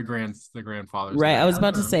the grandfather's Right. I name? was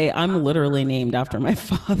about to say I'm literally named after my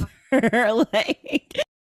father. Like,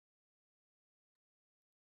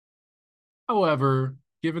 However,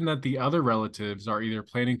 given that the other relatives are either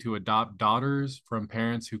planning to adopt daughters from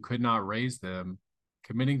parents who could not raise them,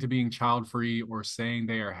 committing to being child free, or saying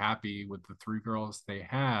they are happy with the three girls they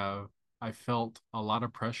have, I felt a lot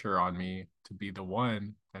of pressure on me to be the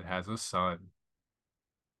one that has a son.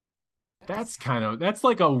 That's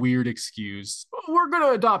like a weird excuse. We're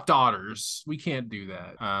gonna adopt daughters. We can't do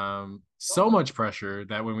that. So much pressure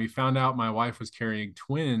that when we found out my wife was carrying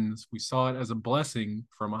twins, we saw it as a blessing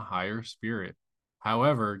from a higher spirit.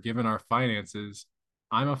 However, given our finances,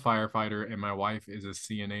 I'm a firefighter and my wife is a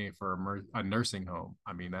CNA for a nursing home.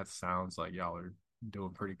 I mean, that sounds like y'all are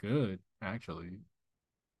doing pretty good, actually.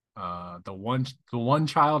 The one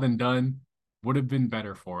child and done would have been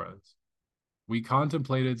better for us. We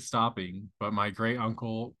contemplated stopping, but my great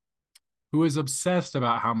uncle, who is obsessed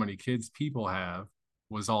about how many kids people have,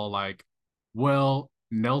 was all like, well,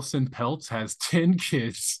 Nelson Peltz has 10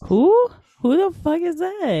 kids. who? Who the fuck is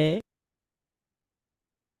that?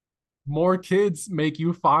 More kids make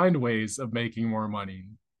you find ways of making more money.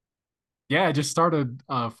 Yeah, just start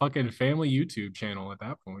a fucking family YouTube channel at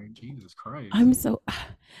that point. Jesus Christ. I'm so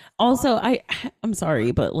also I'm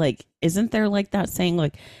sorry, but like isn't there like that saying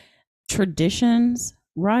like traditions,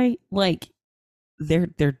 right? Like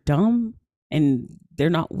they're dumb and they're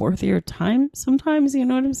not worth your time sometimes, you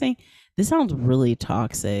know what I'm saying? This sounds really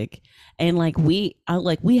toxic. And like we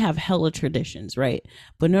have hella traditions, right?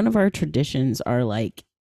 But none of our traditions are like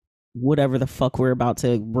whatever the fuck we're about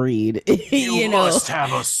to breed, You you know. must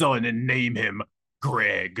have a son and name him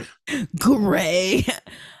Greg. Gray.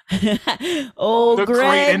 Oh, The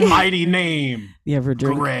great and Greg. mighty name, You ever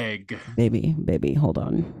drink Greg. baby, hold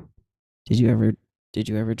on. Did you ever did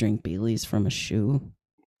you ever drink Bailey's from a shoe?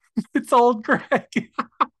 It's old Greg.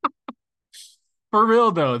 For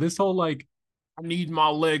real though, this whole like, I need my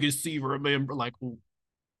legacy. Remember, like,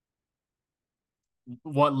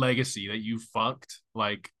 what legacy that you fucked?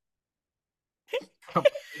 Like,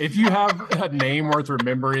 if you have a name worth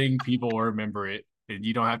remembering, people will remember it, and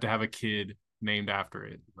you don't have to have a kid named after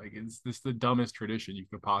it. Like, it's this the dumbest tradition you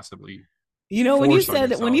could possibly You know, force on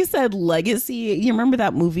when yourself. you said legacy, you remember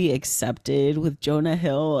that movie Accepted with Jonah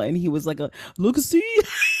Hill, and he was like a legacy.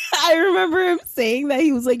 I remember him saying that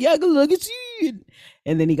he was like, "Yeah, good legacy,"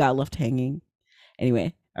 and then he got left hanging.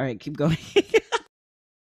 Anyway, all right, keep going.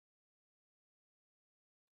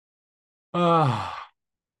 Uh,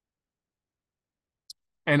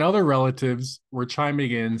 and other relatives were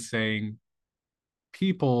chiming in saying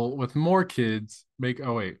people with more kids make.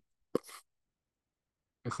 Oh wait,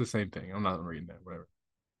 it's the same thing. I'm not reading that. Whatever.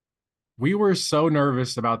 We were so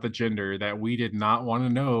nervous about the gender that we did not want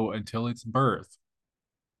to know until its birth.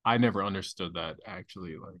 I never understood that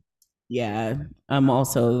actually. Like, Yeah, I'm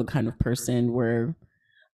also the kind of person where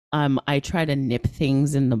I try to nip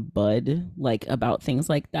things in the bud, like about things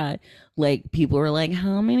like that. Like people were like,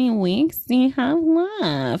 "How many weeks do you have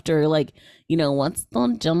left?" Or like, what's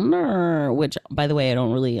the gender? Which, by the way, I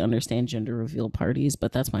don't really understand gender reveal parties,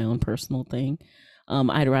 but that's my own personal thing.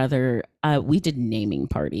 I'd rather we did naming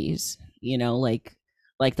parties.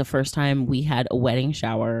 Like the first time we had a wedding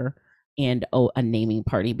shower and a naming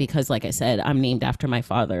party because like I said, I'm named after my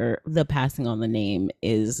father. The passing on the name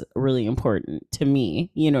is really important to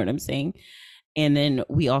me, you know what I'm saying? And then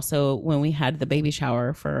we also when we had the baby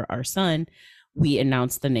shower for our son, we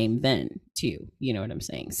announced the name then too, you know what I'm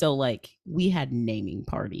saying? So like we had naming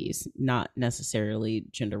parties, not necessarily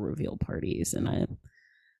gender reveal parties. And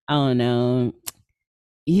I don't know,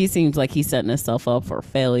 he seems like he's setting himself up for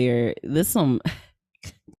failure. This some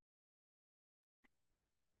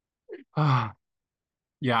ah,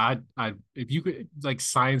 yeah, if you could, like,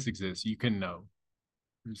 science exists, you can know.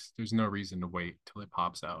 There's no reason to wait till it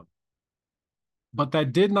pops out. But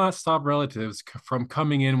that did not stop relatives from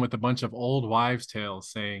coming in with a bunch of old wives'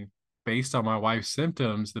 tales saying, based on my wife's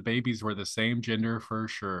symptoms, the babies were the same gender for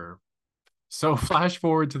sure. So flash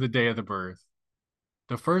forward to the day of the birth.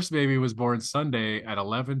 The first baby was born Sunday at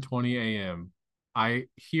 11:20 a.m. I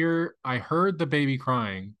heard the baby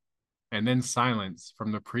crying and then silence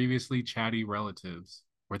from the previously chatty relatives.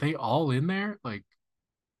 Were they all in there? Like,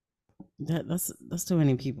 that's too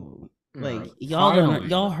many people. yeah, Like finally.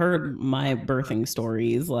 y'all heard my birthing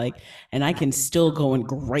stories, like, and I can still go in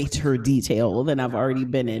greater detail than I've already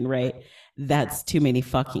been in, right? That's too many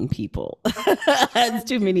fucking people. That's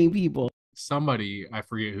too many people. Somebody, I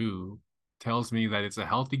forget who, tells me that it's a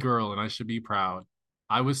healthy girl and I should be proud.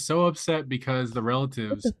 I was so upset because the What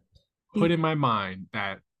relatives the? put in my mind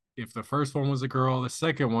that if the first one was a girl, the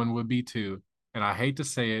second one would be too. And I hate to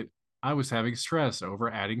say it, I was having stress over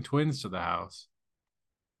adding twins to the house.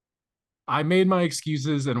 I made my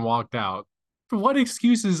excuses and walked out. What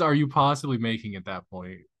excuses are you possibly making at that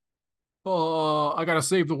point? Oh, I gotta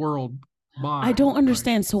save the world. I Bye. don't Like,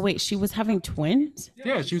 understand. So wait, she was having twins?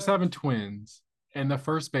 yeah, she was having twins, and the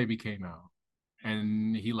first baby came out,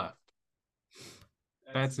 and he left.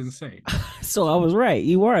 That's insane. So I was right.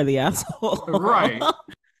 You are the asshole. Right.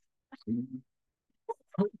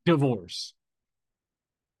 Divorce.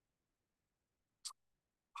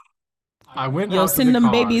 I went Yo, out to send the them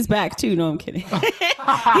car. babies back too. No, I'm kidding. He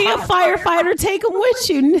a firefighter. Take him with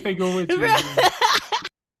you. Take him with you.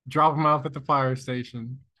 Drop him off at the fire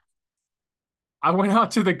station. I went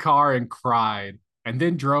out to the car and cried, and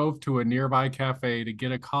then drove to a nearby cafe to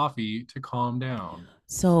get a coffee to calm down.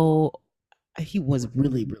 So he was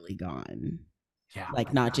really, really gone. Yeah,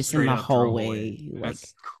 Like not just in straight the up drove away. hallway. Like,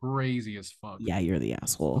 That's crazy as fuck. yeah, you're the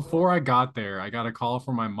asshole. Before I got there, I got a call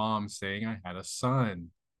from my mom saying I had a son.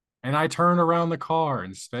 And I turned around the car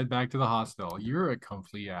and sped back to the hospital. You're a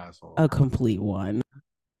complete asshole. A complete one.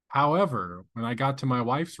 However, when I got to my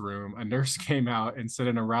wife's room, a nurse came out and said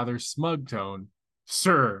in a rather smug tone,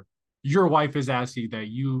 "Sir, your wife is asking that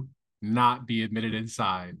you not be admitted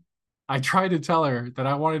inside." I tried to tell her that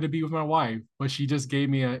I wanted to be with my wife, but she just gave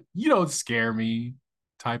me a "you don't scare me"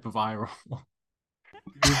 type of eye roll.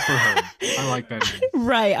 Good for her. I like that nurse.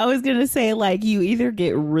 Right. I was gonna say like you either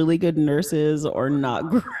get really good nurses or not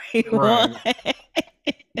great Right. ones.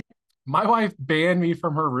 My wife banned me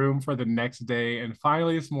from her room for the next day, and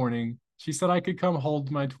finally this morning, she said I could come hold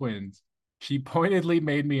my twins. She pointedly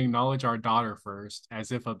made me acknowledge our daughter first,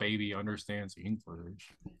 as if a baby understands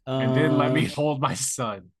English, and then let me hold my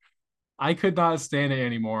son. I could not stand it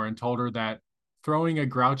anymore and told her that throwing a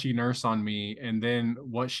grouchy nurse on me and then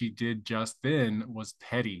what she did just then was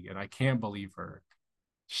petty, and I can't believe her.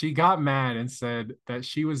 She got mad and said that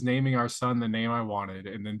she was naming our son the name I wanted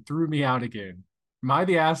and then threw me out again. Am I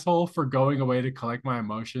the asshole for going away to collect my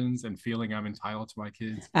emotions and feeling I'm entitled to my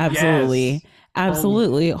kids? Absolutely. Yes.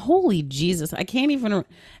 Absolutely. Holy Jesus. I can't even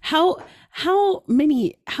how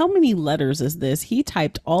many letters is this? He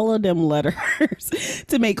typed all of them letters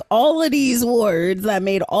to make all of these words that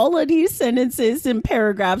made all of these sentences and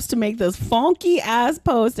paragraphs to make this funky ass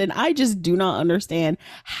post, and I just do not understand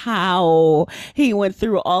how he went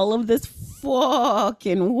through all of this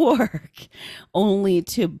fucking work only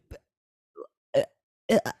to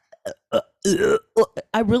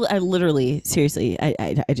I literally, seriously,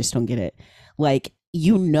 I just don't get it. Like,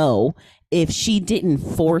 if she didn't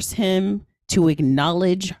force him to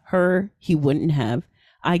acknowledge her, he wouldn't have.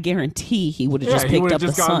 I guarantee he would have Yeah, just he would picked have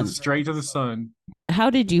up the just gone son. straight to the sun. How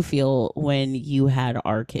did you feel when you had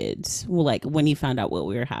our kids? Well, like when you found out what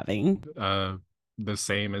we were having? The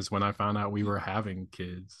same as when I found out we were having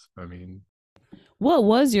kids. I mean, What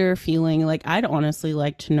was your feeling? Like, I'd honestly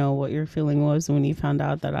like to know what your feeling was when you found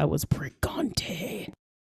out that I was pregante.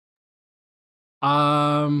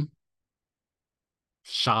 um,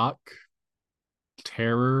 shock,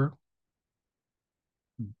 terror,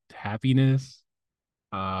 happiness,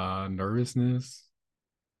 nervousness.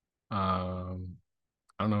 I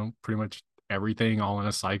don't know, pretty much everything all in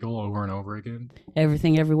a cycle over and over again.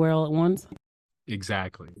 Everything, everywhere, all at once.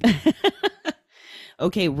 Exactly.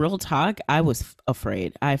 Okay, real talk. I was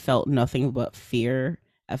afraid. I felt nothing but fear.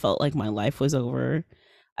 I felt like my life was over.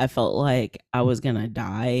 I felt like I was going to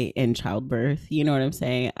die in childbirth. You know what I'm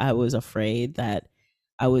saying? I was afraid that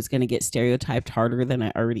I was going to get stereotyped harder than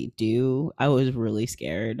I already do. I was really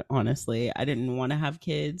scared, honestly. I didn't want to have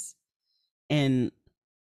kids. And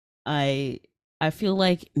I I feel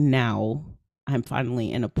like now I'm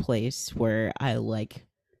finally in a place where I like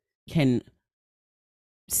can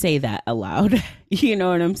say that aloud. You know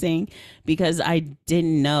what I'm saying? Because I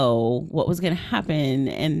didn't know what was going to happen,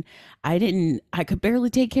 and I could barely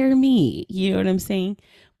take care of me. You know what I'm saying?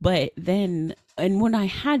 But then, and when I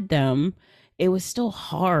had them, it was still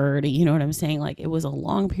hard. You know what I'm saying? Like, it was a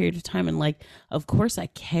long period of time. And like, of course I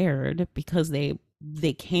cared because they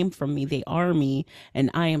came from me, they are me,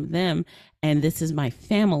 and I am them, and this is my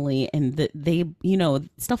family, and they,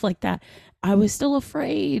 stuff like that. I was still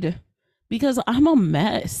afraid because I'm a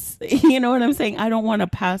mess. You know what I'm saying? I don't want to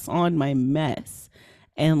pass on my mess.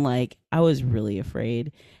 And like, I was really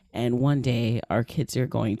afraid. And one day our kids are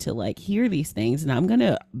going to like hear these things, and I'm going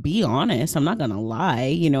to be honest. I'm not going to lie.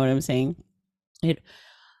 You know what I'm saying? It,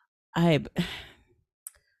 I,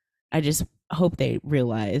 I just hope they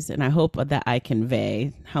realize, and I hope that I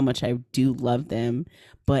convey how much I do love them,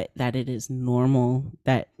 but that it is normal,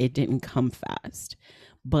 that it didn't come fast.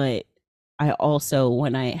 But I also,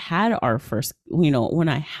 when I had our first, when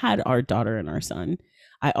I had our daughter and our son,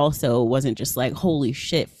 I also wasn't just like, holy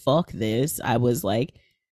shit, fuck this. I was like,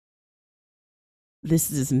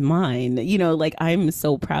 this is mine. Like I'm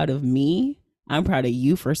so proud of me. I'm proud of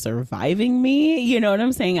you for surviving me. You know what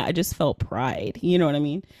I'm saying? I just felt pride. You know what I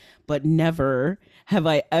mean? But never have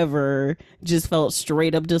I ever just felt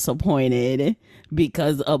straight up disappointed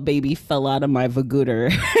because a baby fell out of my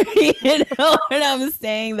vagooter. You know what I'm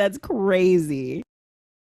saying? That's crazy.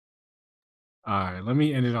 All right, let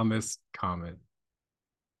me end it on this comment.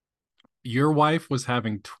 Your wife was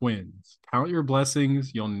having twins. Count your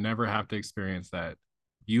blessings. You'll never have to experience that.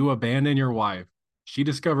 You abandon your wife. She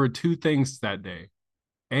discovered two things that day.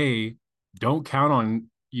 A, don't count on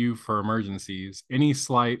you for emergencies. Any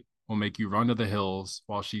slight will make you run to the hills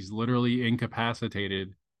while she's literally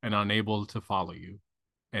incapacitated and unable to follow you.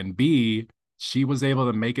 And B, she was able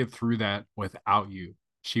to make it through that without you.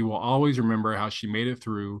 She will always remember how she made it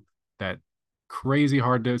through that crazy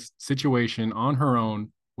hard situation on her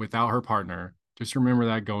own without her partner. Just remember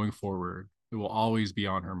that going forward. It will always be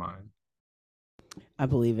on her mind. I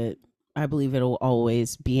believe it. I believe it'll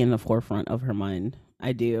always be in the forefront of her mind.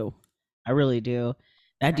 I do. I really do.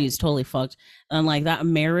 That dude's totally fucked. And like that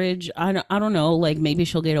marriage, I don't know. Like maybe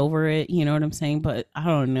she'll get over it. You know what I'm saying? But I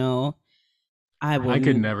don't know. I I could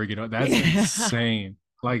wouldn't. never get on. That's Yeah. insane.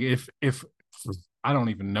 Like if I don't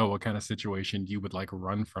even know what kind of situation you would like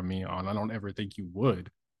run from me on. I don't ever think you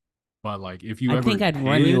would. But like if you I ever think I'd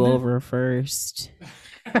run you did, over first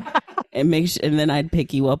and then I'd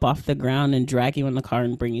pick you up off the ground and drag you in the car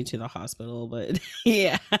and bring you to the hospital. But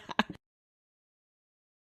yeah,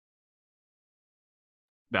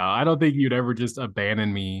 no, I don't think you'd ever just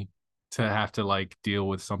abandon me to have to like deal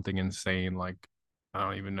with something insane like I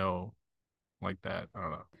don't even know like that. I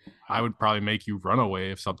don't know. I would probably make you run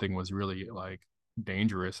away if something was really like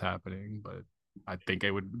dangerous happening, but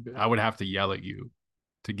I would have to yell at you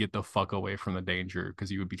to get the fuck away from the danger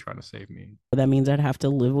because you would be trying to save me. that means I'd have to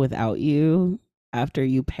live without you after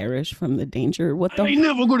you perish from the danger. What I the? ain't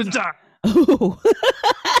never gonna die. Oh.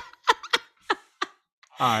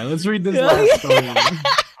 All right, let's read this last story.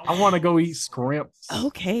 I want to go eat scrimps.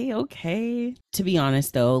 Okay, okay. To be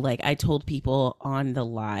honest though, like I told people on the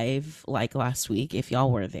live like last week, if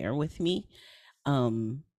y'all were there with me,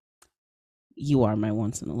 um you are my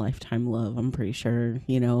once in a lifetime love. I'm pretty sure,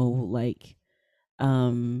 like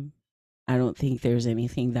um I don't think there's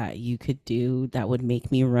anything that you could do that would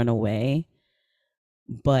make me run away,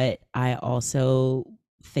 but I also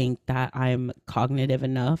think that I'm cognitive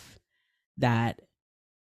enough that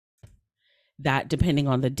depending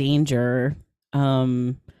on the danger,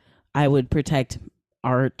 um I would protect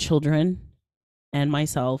our children and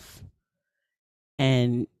myself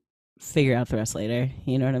and figure out the rest later.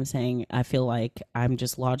 You know what I'm saying? I feel like I'm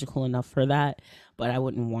just logical enough for that, but I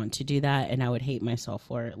wouldn't want to do that and I would hate myself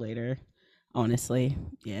for it later. Honestly.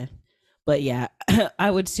 Yeah. But yeah,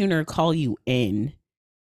 I would sooner call you in,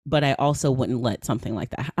 but I also wouldn't let something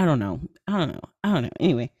like that. I don't know. I don't know. I don't know.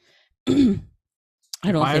 Anyway, I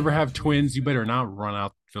If don't I think ever have twins, you better not run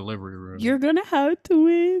out the delivery room. you're gonna have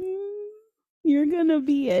twins. You're gonna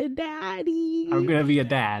be a I'm daddy. gonna be a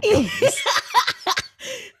dad, guys.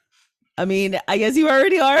 I mean, I guess you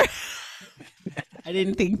already are. I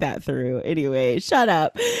didn't think that through. Anyway, shut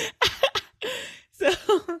up. So,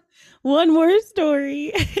 one more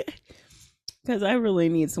story because I really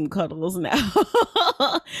need some cuddles now.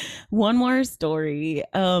 One more story.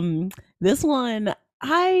 This one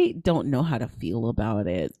I don't know how to feel about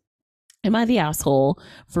it. Am I the asshole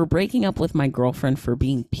for breaking up with my girlfriend for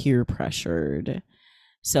being peer pressured?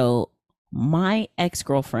 So, my ex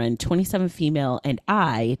girlfriend, 27 female, and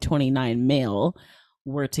I, 29 male,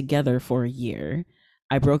 were together for a year.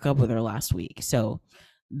 I broke up with her last week. So,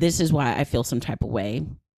 this is why I feel some type of way.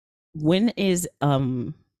 When is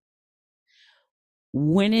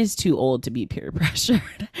too old to be peer pressured?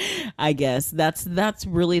 I guess that's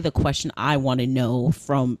really the question I want to know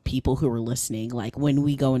from people who are listening. Like when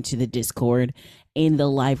we go into the Discord in the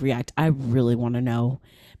live react, I really want to know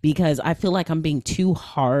because I feel like I'm being too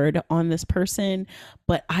hard on this person,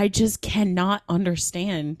 but I just cannot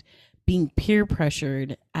understand being peer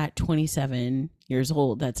pressured at 27 years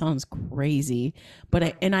old. That sounds crazy, but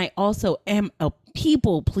I also am a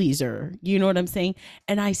people pleaser. You know what I'm saying?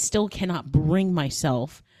 And I still cannot bring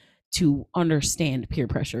myself to understand peer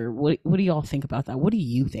pressure. What do y'all think about that? What do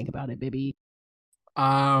you think about it, baby?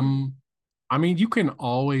 Um, I mean, you can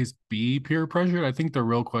always be peer pressured. I think the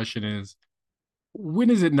real question is when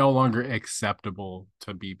is it no longer acceptable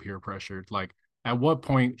to be peer pressured? Like, at what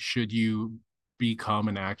point should you become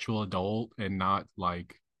an actual adult and not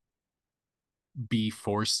like be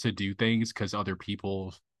forced to do things because other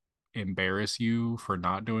people embarrass you for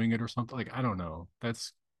not doing it or something. Like, I don't know.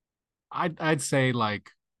 I'd say like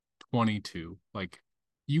 22. Like,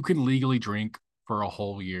 you can legally drink for a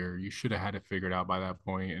whole year. You should have had it figured out by that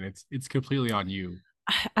point, and it's completely on you.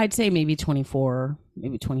 I'd say maybe 24,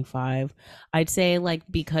 maybe 25. I'd say like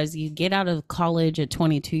because you get out of college at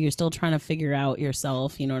 22, you're still trying to figure out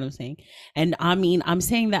yourself, you know what I'm saying? And I mean, I'm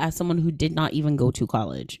saying that as someone who did not even go to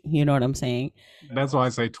college, you know what I'm saying? That's why I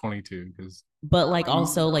say 22 because But like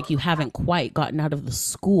also like you haven't quite gotten out of the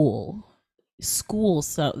school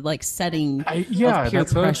so like setting I of yeah, peer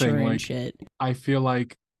that's the other pressure thing. and Like, shit. I feel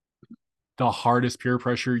like the hardest peer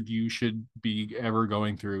pressure you should be ever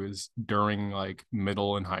going through is during like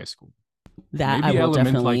middle and high school. That I Maybe will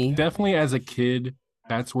element like definitely. definitely as a kid,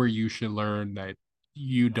 that's where you should learn that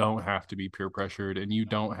you don't have to be peer pressured and you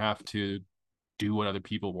don't have to do what other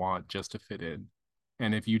people want just to fit in.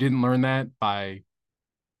 And if you didn't learn that by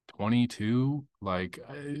 22, like,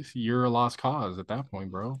 you're a lost cause at that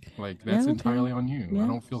point, bro. Like, Yeah, that's okay. entirely on you. I Yeah.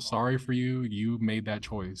 don't feel sorry for you. You made that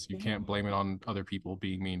choice. You can't blame it on other people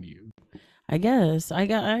being mean to you. I guess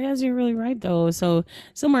you're really right though. So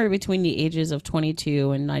somewhere between the ages of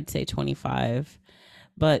 22 and I'd say 25.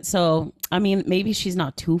 But so I mean maybe she's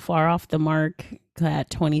not too far off the mark at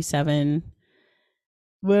 27.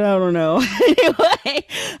 But I don't know. Anyway,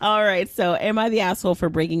 all right. So, am I the asshole for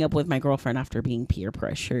breaking up with my girlfriend after being peer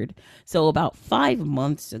pressured? So, about 5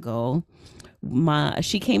 months ago,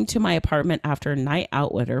 she came to my apartment after a night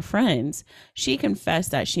out with her friends. She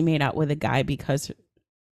confessed that she made out with a guy because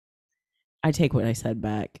I take what I said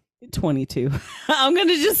back. 22. I'm going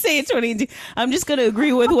to just say 22. I'm just going to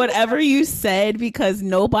agree with whatever you said because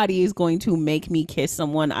nobody is going to make me kiss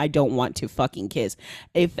someone I don't want to fucking kiss.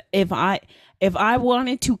 If I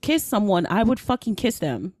wanted to kiss someone, I would fucking kiss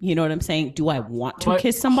them. You know what I'm saying? Do I want to But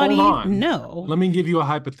kiss hold somebody? on. No. Let me give you a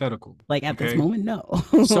hypothetical. Like at this Okay. moment, no.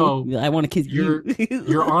 So I want to kiss you.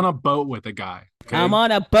 you're on a boat with a guy. I'm Okay.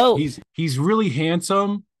 on a boat. He's really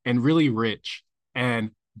handsome and really rich.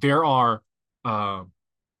 And there are uh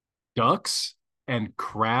ducks and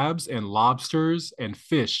crabs and lobsters and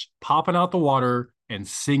fish popping out the water and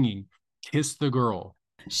singing, "Kiss the girl."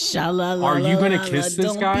 Sha la la Are la you gonna la la. kiss this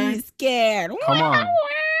Don't be guy? scared. Come on.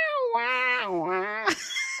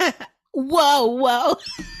 Whoa, whoa.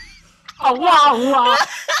 Oh, wow, wow.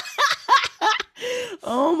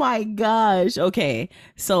 Oh my gosh. Okay.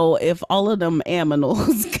 So if all of them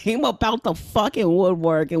aminals came up out the fucking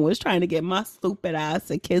woodwork and was trying to get my stupid ass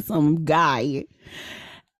to kiss some guy,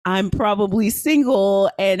 I'm probably single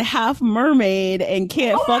and half mermaid and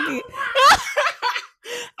can't fucking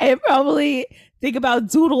and probably think about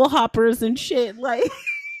doodle hoppers and shit like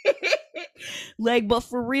like but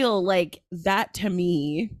for real like that to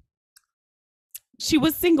me she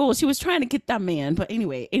was single. She was trying to get that man. But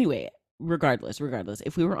anyway, regardless,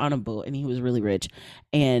 if we were on a boat and he was really rich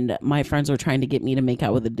and my friends were trying to get me to make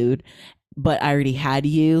out with a dude, but I already had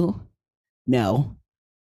you, no.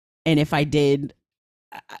 And if I did,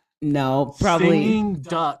 no, probably. Singing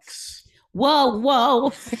ducks.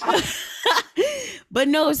 Whoa. But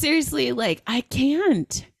no, seriously, like I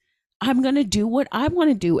can't. I'm going to do what I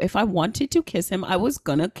want to do. If I wanted to kiss him, I was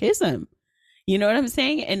going to kiss him. You know what I'm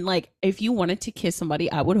saying? And like, if you wanted to kiss somebody,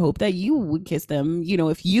 I would hope that you would kiss them, you know,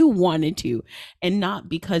 if you wanted to, and not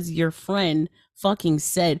because your friend fucking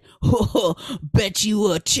said, oh, bet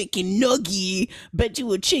you a chicken nugget, bet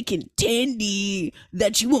you a chicken tendy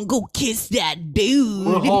that you won't go kiss that dude.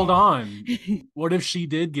 Well, hold on. What if she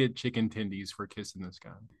did get chicken tendies for kissing this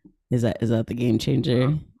guy? Is that the game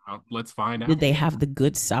changer? Let's find Did out. they have the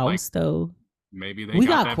good Like, sauce though? maybe they We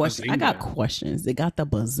got got that questions. I got bazinga. questions. They got the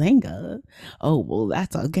bazinga. Oh well,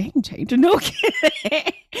 that's a game changer. No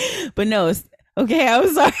kidding. But no, okay.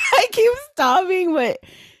 I'm sorry. I keep stopping, but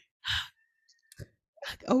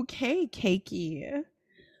okay, cakey.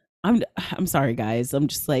 I'm sorry, guys. I'm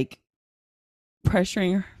just like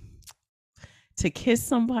pressuring her to kiss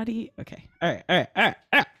somebody. Okay. All right.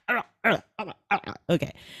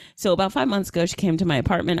 Okay. So about 5 months ago, she came to my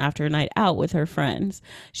apartment after a night out with her friends.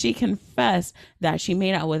 She confessed that she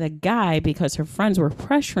made out with a guy because her friends were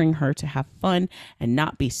pressuring her to have fun and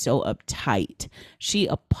not be so uptight. She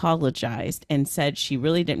apologized and said she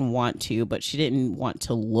really didn't want to, but she didn't want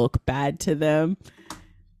to look bad to them.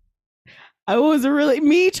 I was really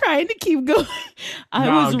me trying to keep going. I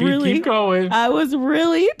No, was really keep going. I was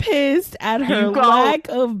really pissed at her Keep going. lack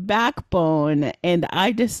of backbone and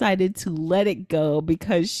I decided to let it go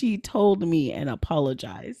because she told me and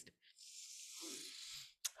apologized.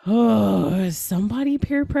 Oh, somebody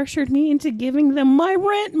peer pressured me into giving them my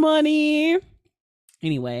rent money.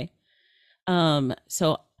 Anyway,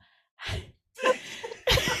 so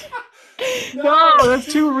No,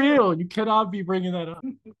 that's too real. You cannot be bringing that up.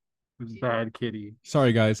 This bad kitty.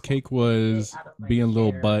 Sorry, guys. Cake was being a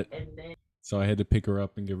little butt, so I had to pick her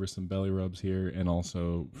up and give her some belly rubs here. And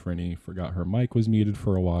also, Frenny forgot her mic was muted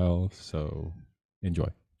for a while, so enjoy.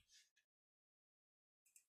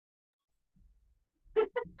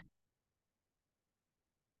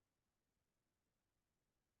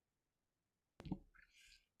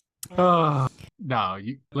 No,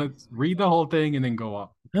 let's read the whole thing and then go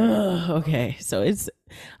up. Okay, so it's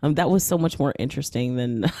that was so much more interesting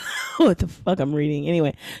than what the fuck I'm reading.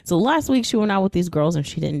 Anyway, so last week she went out with these girls and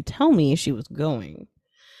she didn't tell me she was going.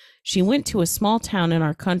 She went to a small town in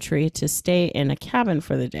our country to stay in a cabin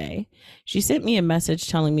for the day. She sent me a message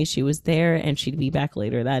telling me she was there and she'd be back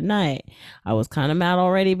later that night. I was kind of mad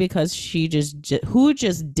already because who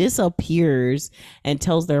just disappears and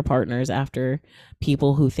tells their partners after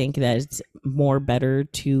people who think that it's more better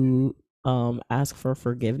to ask for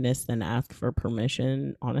forgiveness than ask for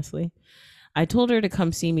permission, honestly. I told her to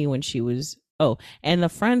come see me when she was and the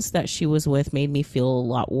friends that she was with made me feel a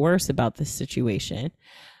lot worse about this situation.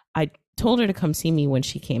 I told her to come see me when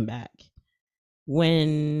she came back.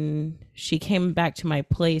 When she came back to my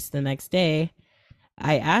place the next day,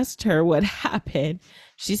 I asked her what happened.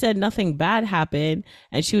 She said nothing bad happened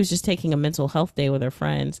and she was just taking a mental health day with her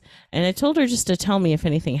friends. And I told her just to tell me if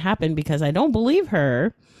anything happened because I don't believe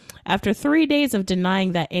her. After 3 days of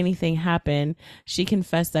denying that anything happened, she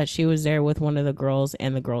confessed that she was there with one of the girls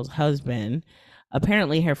and the girl's husband.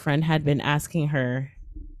 Apparently, her friend had been asking her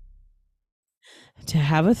to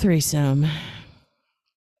have a threesome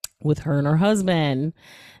with her and her husband.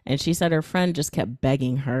 And she said her friend just kept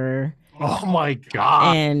begging her. Oh my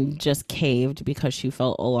God. And just caved because she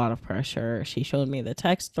felt a lot of pressure. She showed me the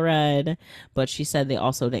text thread, but she said they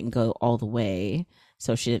also didn't go all the way.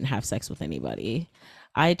 So she didn't have sex with anybody.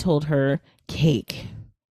 I told her, Cake,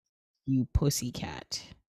 you pussycat.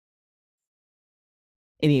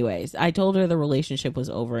 Anyways, I told her the relationship was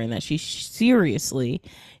over and that she seriously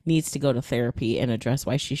needs to go to therapy and address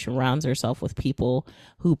why she surrounds herself with people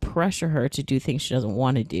who pressure her to do things she doesn't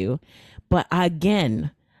want to do. But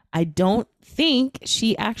again, I don't think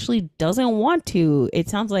she actually doesn't want to. It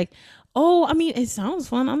sounds like, oh, I mean, it sounds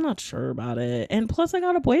fun. I'm not sure about it. And plus, I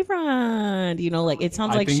got a boyfriend. You know, like it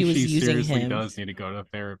sounds like she was using seriously him. Does need to go to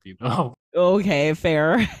therapy though. Okay,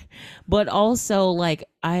 fair. But also, like,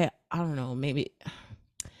 I don't know, maybe.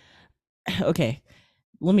 Okay,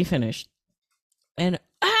 let me finish. And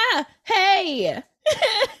hey.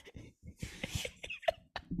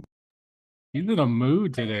 He's in a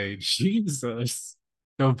mood today. Jesus.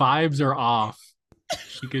 The vibes are off.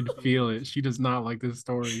 She could feel it. She does not like this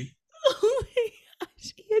story. Oh my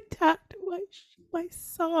gosh, he attacked my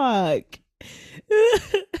sock.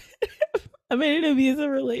 I'm in an abusive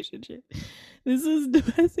relationship. This is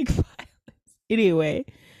domestic violence. Anyway,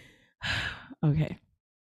 okay.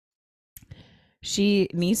 She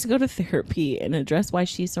needs to go to therapy and address why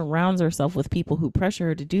she surrounds herself with people who pressure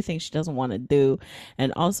her to do things she doesn't want to do,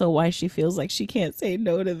 and also why she feels like she can't say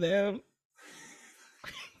no to them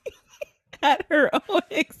at her own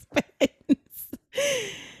expense.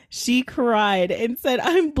 She cried and said,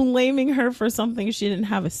 I'm blaming her for something she didn't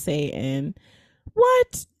have a say in.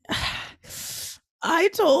 What? I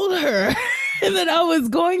told her that I was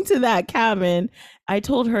going to that cabin. I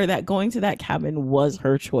told her that going to that cabin was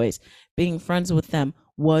her choice. Being friends with them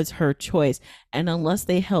was her choice. And unless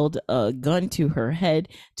they held a gun to her head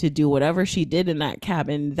to do whatever she did in that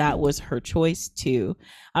cabin, that was her choice too.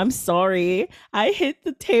 I'm sorry. I hit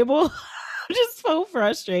the table. I'm just so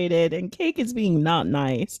frustrated. And Cake is being not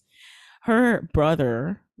nice. Her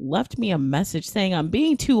brother left me a message saying I'm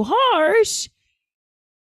being too harsh.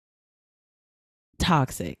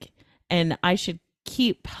 Toxic. And I should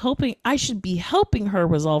be helping her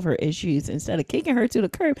resolve her issues instead of kicking her to the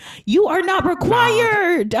curb. You are not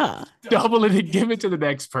required. Double it and give it to the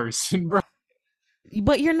next person, bro.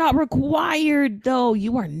 But you're not required though.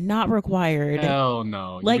 You are not required. Hell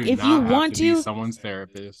no. Like if you want to be someone's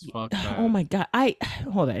therapist. Fuck that. Oh my God.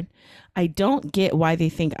 Hold on. I don't get why they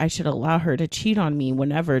think I should allow her to cheat on me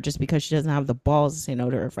whenever just because she doesn't have the balls to say no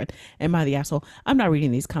to her friend. Am I the asshole? I'm not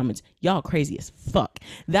reading these comments. Y'all crazy as fuck.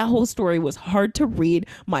 That whole story was hard to read.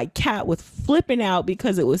 My cat was flipping out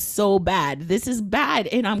because it was so bad. This is bad.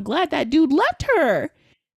 And I'm glad that dude left her.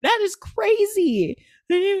 That is crazy.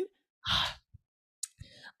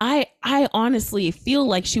 I honestly feel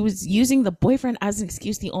like she was using the boyfriend as an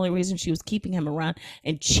excuse. The only reason she was keeping him around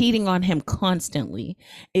and cheating on him constantly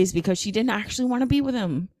is because she didn't actually want to be with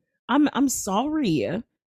him. I'm sorry.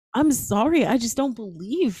 I'm sorry. I just don't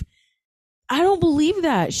believe. I don't believe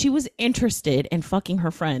that. She was interested in fucking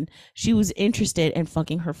her friend. She was interested in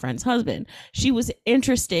fucking her friend's husband. She was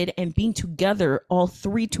interested in being together, all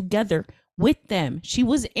three together with them. She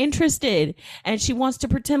was interested, and she wants to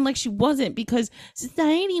pretend like she wasn't because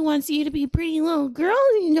society wants you to be a pretty little girl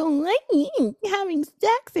and you don't like me having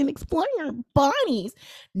sex and exploring our bodies.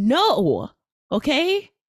 No.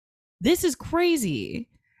 Okay? This is crazy.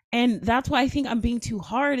 And that's why I think I'm being too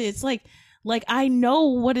hard. It's like I know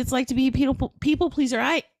what it's like to be a people pleaser.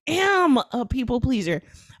 I am a people pleaser.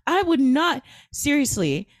 I would not,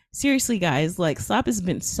 seriously guys, like Slap has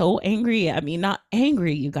been so angry at me, not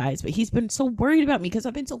angry you guys, but he's been so worried about me because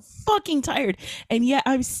I've been so fucking tired, and yet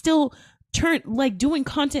I'm still doing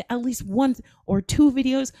content at least one or two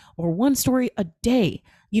videos or one story a day.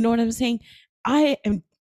 You know what I'm saying? I am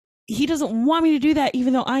He doesn't want me to do that,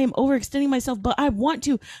 even though I am overextending myself, but I want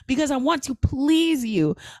to because I want to please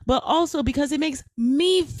you, but also because it makes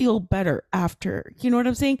me feel better after. You know what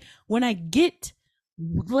I'm saying? When I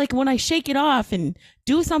shake it off and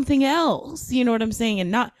do something else, you know what I'm saying? And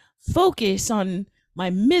not focus on my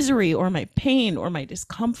misery or my pain or my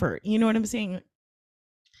discomfort. You know what I'm saying?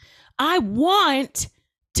 I want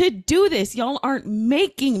to do this. Y'all aren't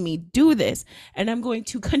making me do this. And I'm going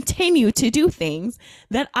to continue to do things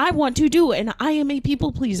that I want to do. And I am a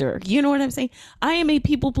people pleaser. You know what I'm saying? I am a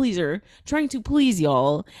people pleaser trying to please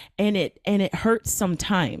y'all. And it hurts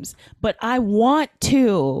sometimes. But I want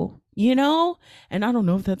to, you know? And I don't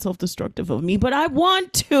know if that's self-destructive of me, but I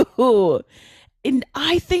want to. And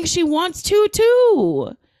I think she wants to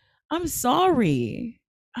too. I'm sorry.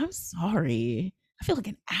 I feel like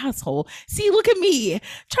an asshole. See, look at me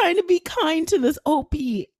trying to be kind to this OP.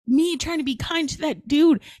 Me trying to be kind to that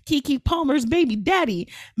dude, Kiki Palmer's baby daddy.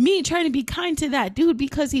 Me trying to be kind to that dude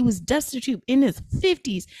because he was destitute in his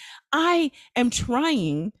 50s. I am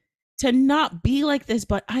trying to not be like this,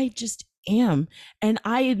 but I just am. And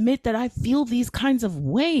I admit that I feel these kinds of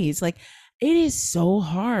ways. Like, it is so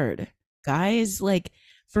hard, guys, like,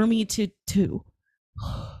 for me to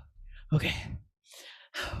okay.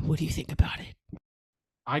 What do you think about it?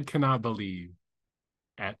 I cannot believe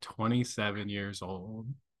at 27 years old,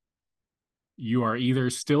 you are either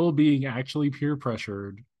still being actually peer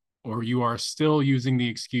pressured or you are still using the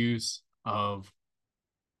excuse of,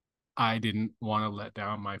 I didn't want to let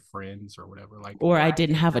down my friends or whatever. Like, or I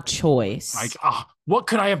didn't have a choice. Like, what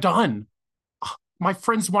could I have done? My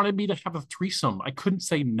friends wanted me to have a threesome. I couldn't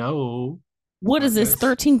say no. What is this,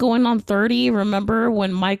 13 going on 30? Remember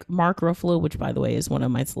when Mark Ruffalo, which by the way is one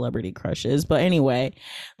of my celebrity crushes, but anyway,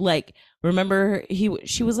 like, remember she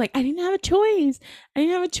was like, I didn't have a choice.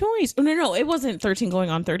 Oh, no, it wasn't 13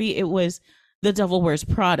 going on 30. It was The Devil Wears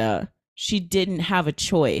Prada. She didn't have a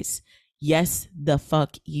choice. Yes, the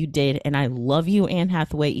fuck you did. And I love you, Anne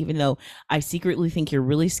Hathaway, even though I secretly think you're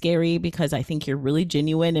really scary because I think you're really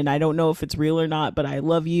genuine and I don't know if it's real or not, but I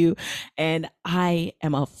love you and I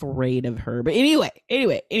am afraid of her. But anyway,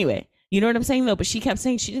 you know what I'm saying though? But she kept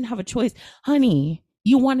saying she didn't have a choice. Honey,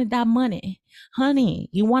 you wanted that money. Honey,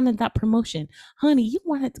 you wanted that promotion. Honey, you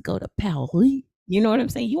wanted to go to Paris. You know what I'm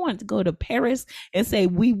saying? You wanted to go to Paris and say,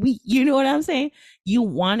 we, you know what I'm saying? You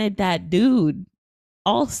wanted that dude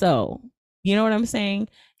also. You know what I'm saying?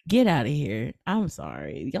 Get out of here. I'm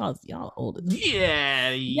sorry. Y'all old as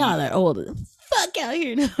y'all are old as fuck out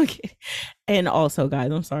here. No, okay. And also, guys,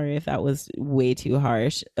 I'm sorry if that was way too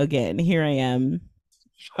harsh. Again, here I am.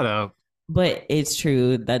 Shut up. But it's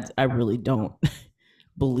true that I really don't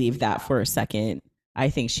believe that for a second. I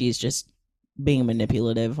think she's just being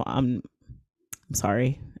manipulative. I'm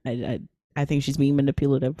sorry. I think she's being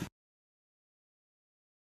manipulative.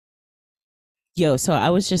 Yo, so I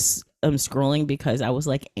was just scrolling because I was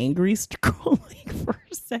like angry scrolling for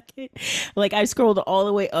a second. Like, I scrolled all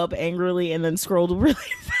the way up angrily and then scrolled really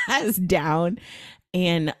fast down,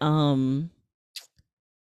 and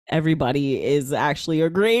everybody is actually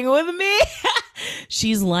agreeing with me.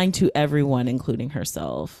 She's lying to everyone, including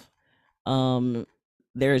herself.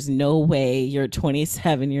 There's no way you're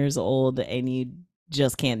 27 years old and you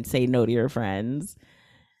just can't say no to your friends.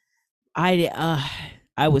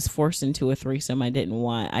 I was forced into a threesome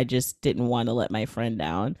I just didn't want to let my friend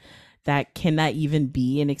down. That cannot even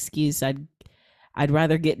be an excuse. I'd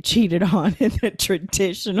rather get cheated on in the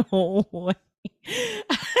traditional way.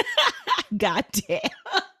 God damn.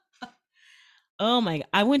 Oh my,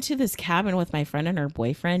 I went to this cabin with my friend and her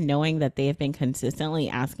boyfriend knowing that they have been consistently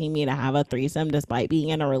asking me to have a threesome despite being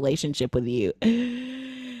in a relationship with you.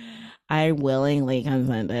 I willingly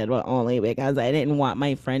consented, but only because I didn't want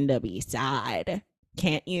my friend to be sad.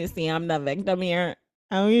 Can't you see I'm the victim here?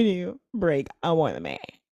 How can you break a woman?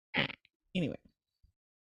 Anyway.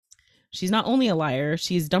 She's not only a liar,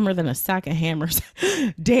 she's dumber than a sack of hammers.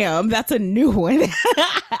 Damn, that's a new one.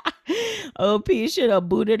 OP should have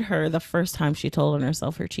booted her the first time she told on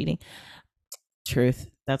herself for cheating. Truth.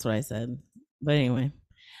 That's what I said. But anyway.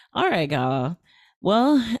 All right, y'all.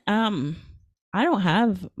 Well, I don't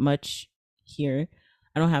have much here.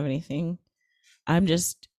 I don't have anything. I'm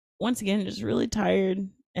just, once again, just really tired.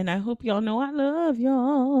 And I hope y'all know I love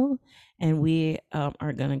y'all. And we are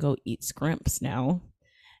going to go eat scrimps now.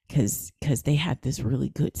 Because they had this really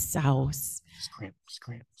good sauce. Scrimp.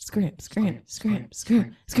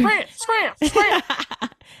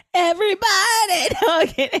 Everybody.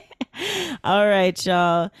 Okay. All right,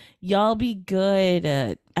 y'all. Y'all be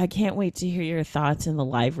good. I can't wait to hear your thoughts in the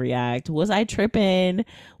live react. Was I tripping?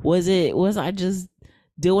 Was I just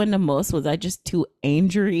doing the most? Was I just too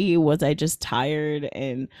angry? Was I just tired?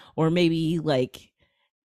 Or maybe like,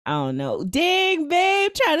 I don't know. Dang,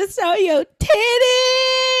 babe, trying to sell your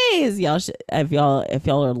titties. Y'all should, if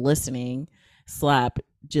y'all are listening, Slap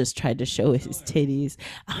just tried to show his titties.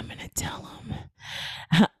 I'm gonna tell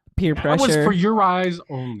him. Peer pressure. That was for your eyes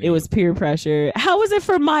only. It was peer pressure. How was it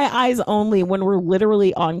for my eyes only when we're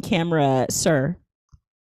literally on camera, sir?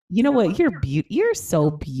 You know what? You're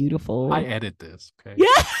so beautiful. I edit this, okay?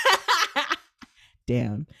 Yeah.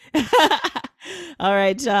 Damn. All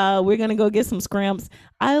right, y'all. We're gonna go get some scrimps.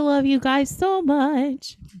 I love you guys so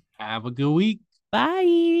much. Have a good week.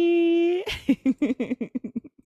 Bye.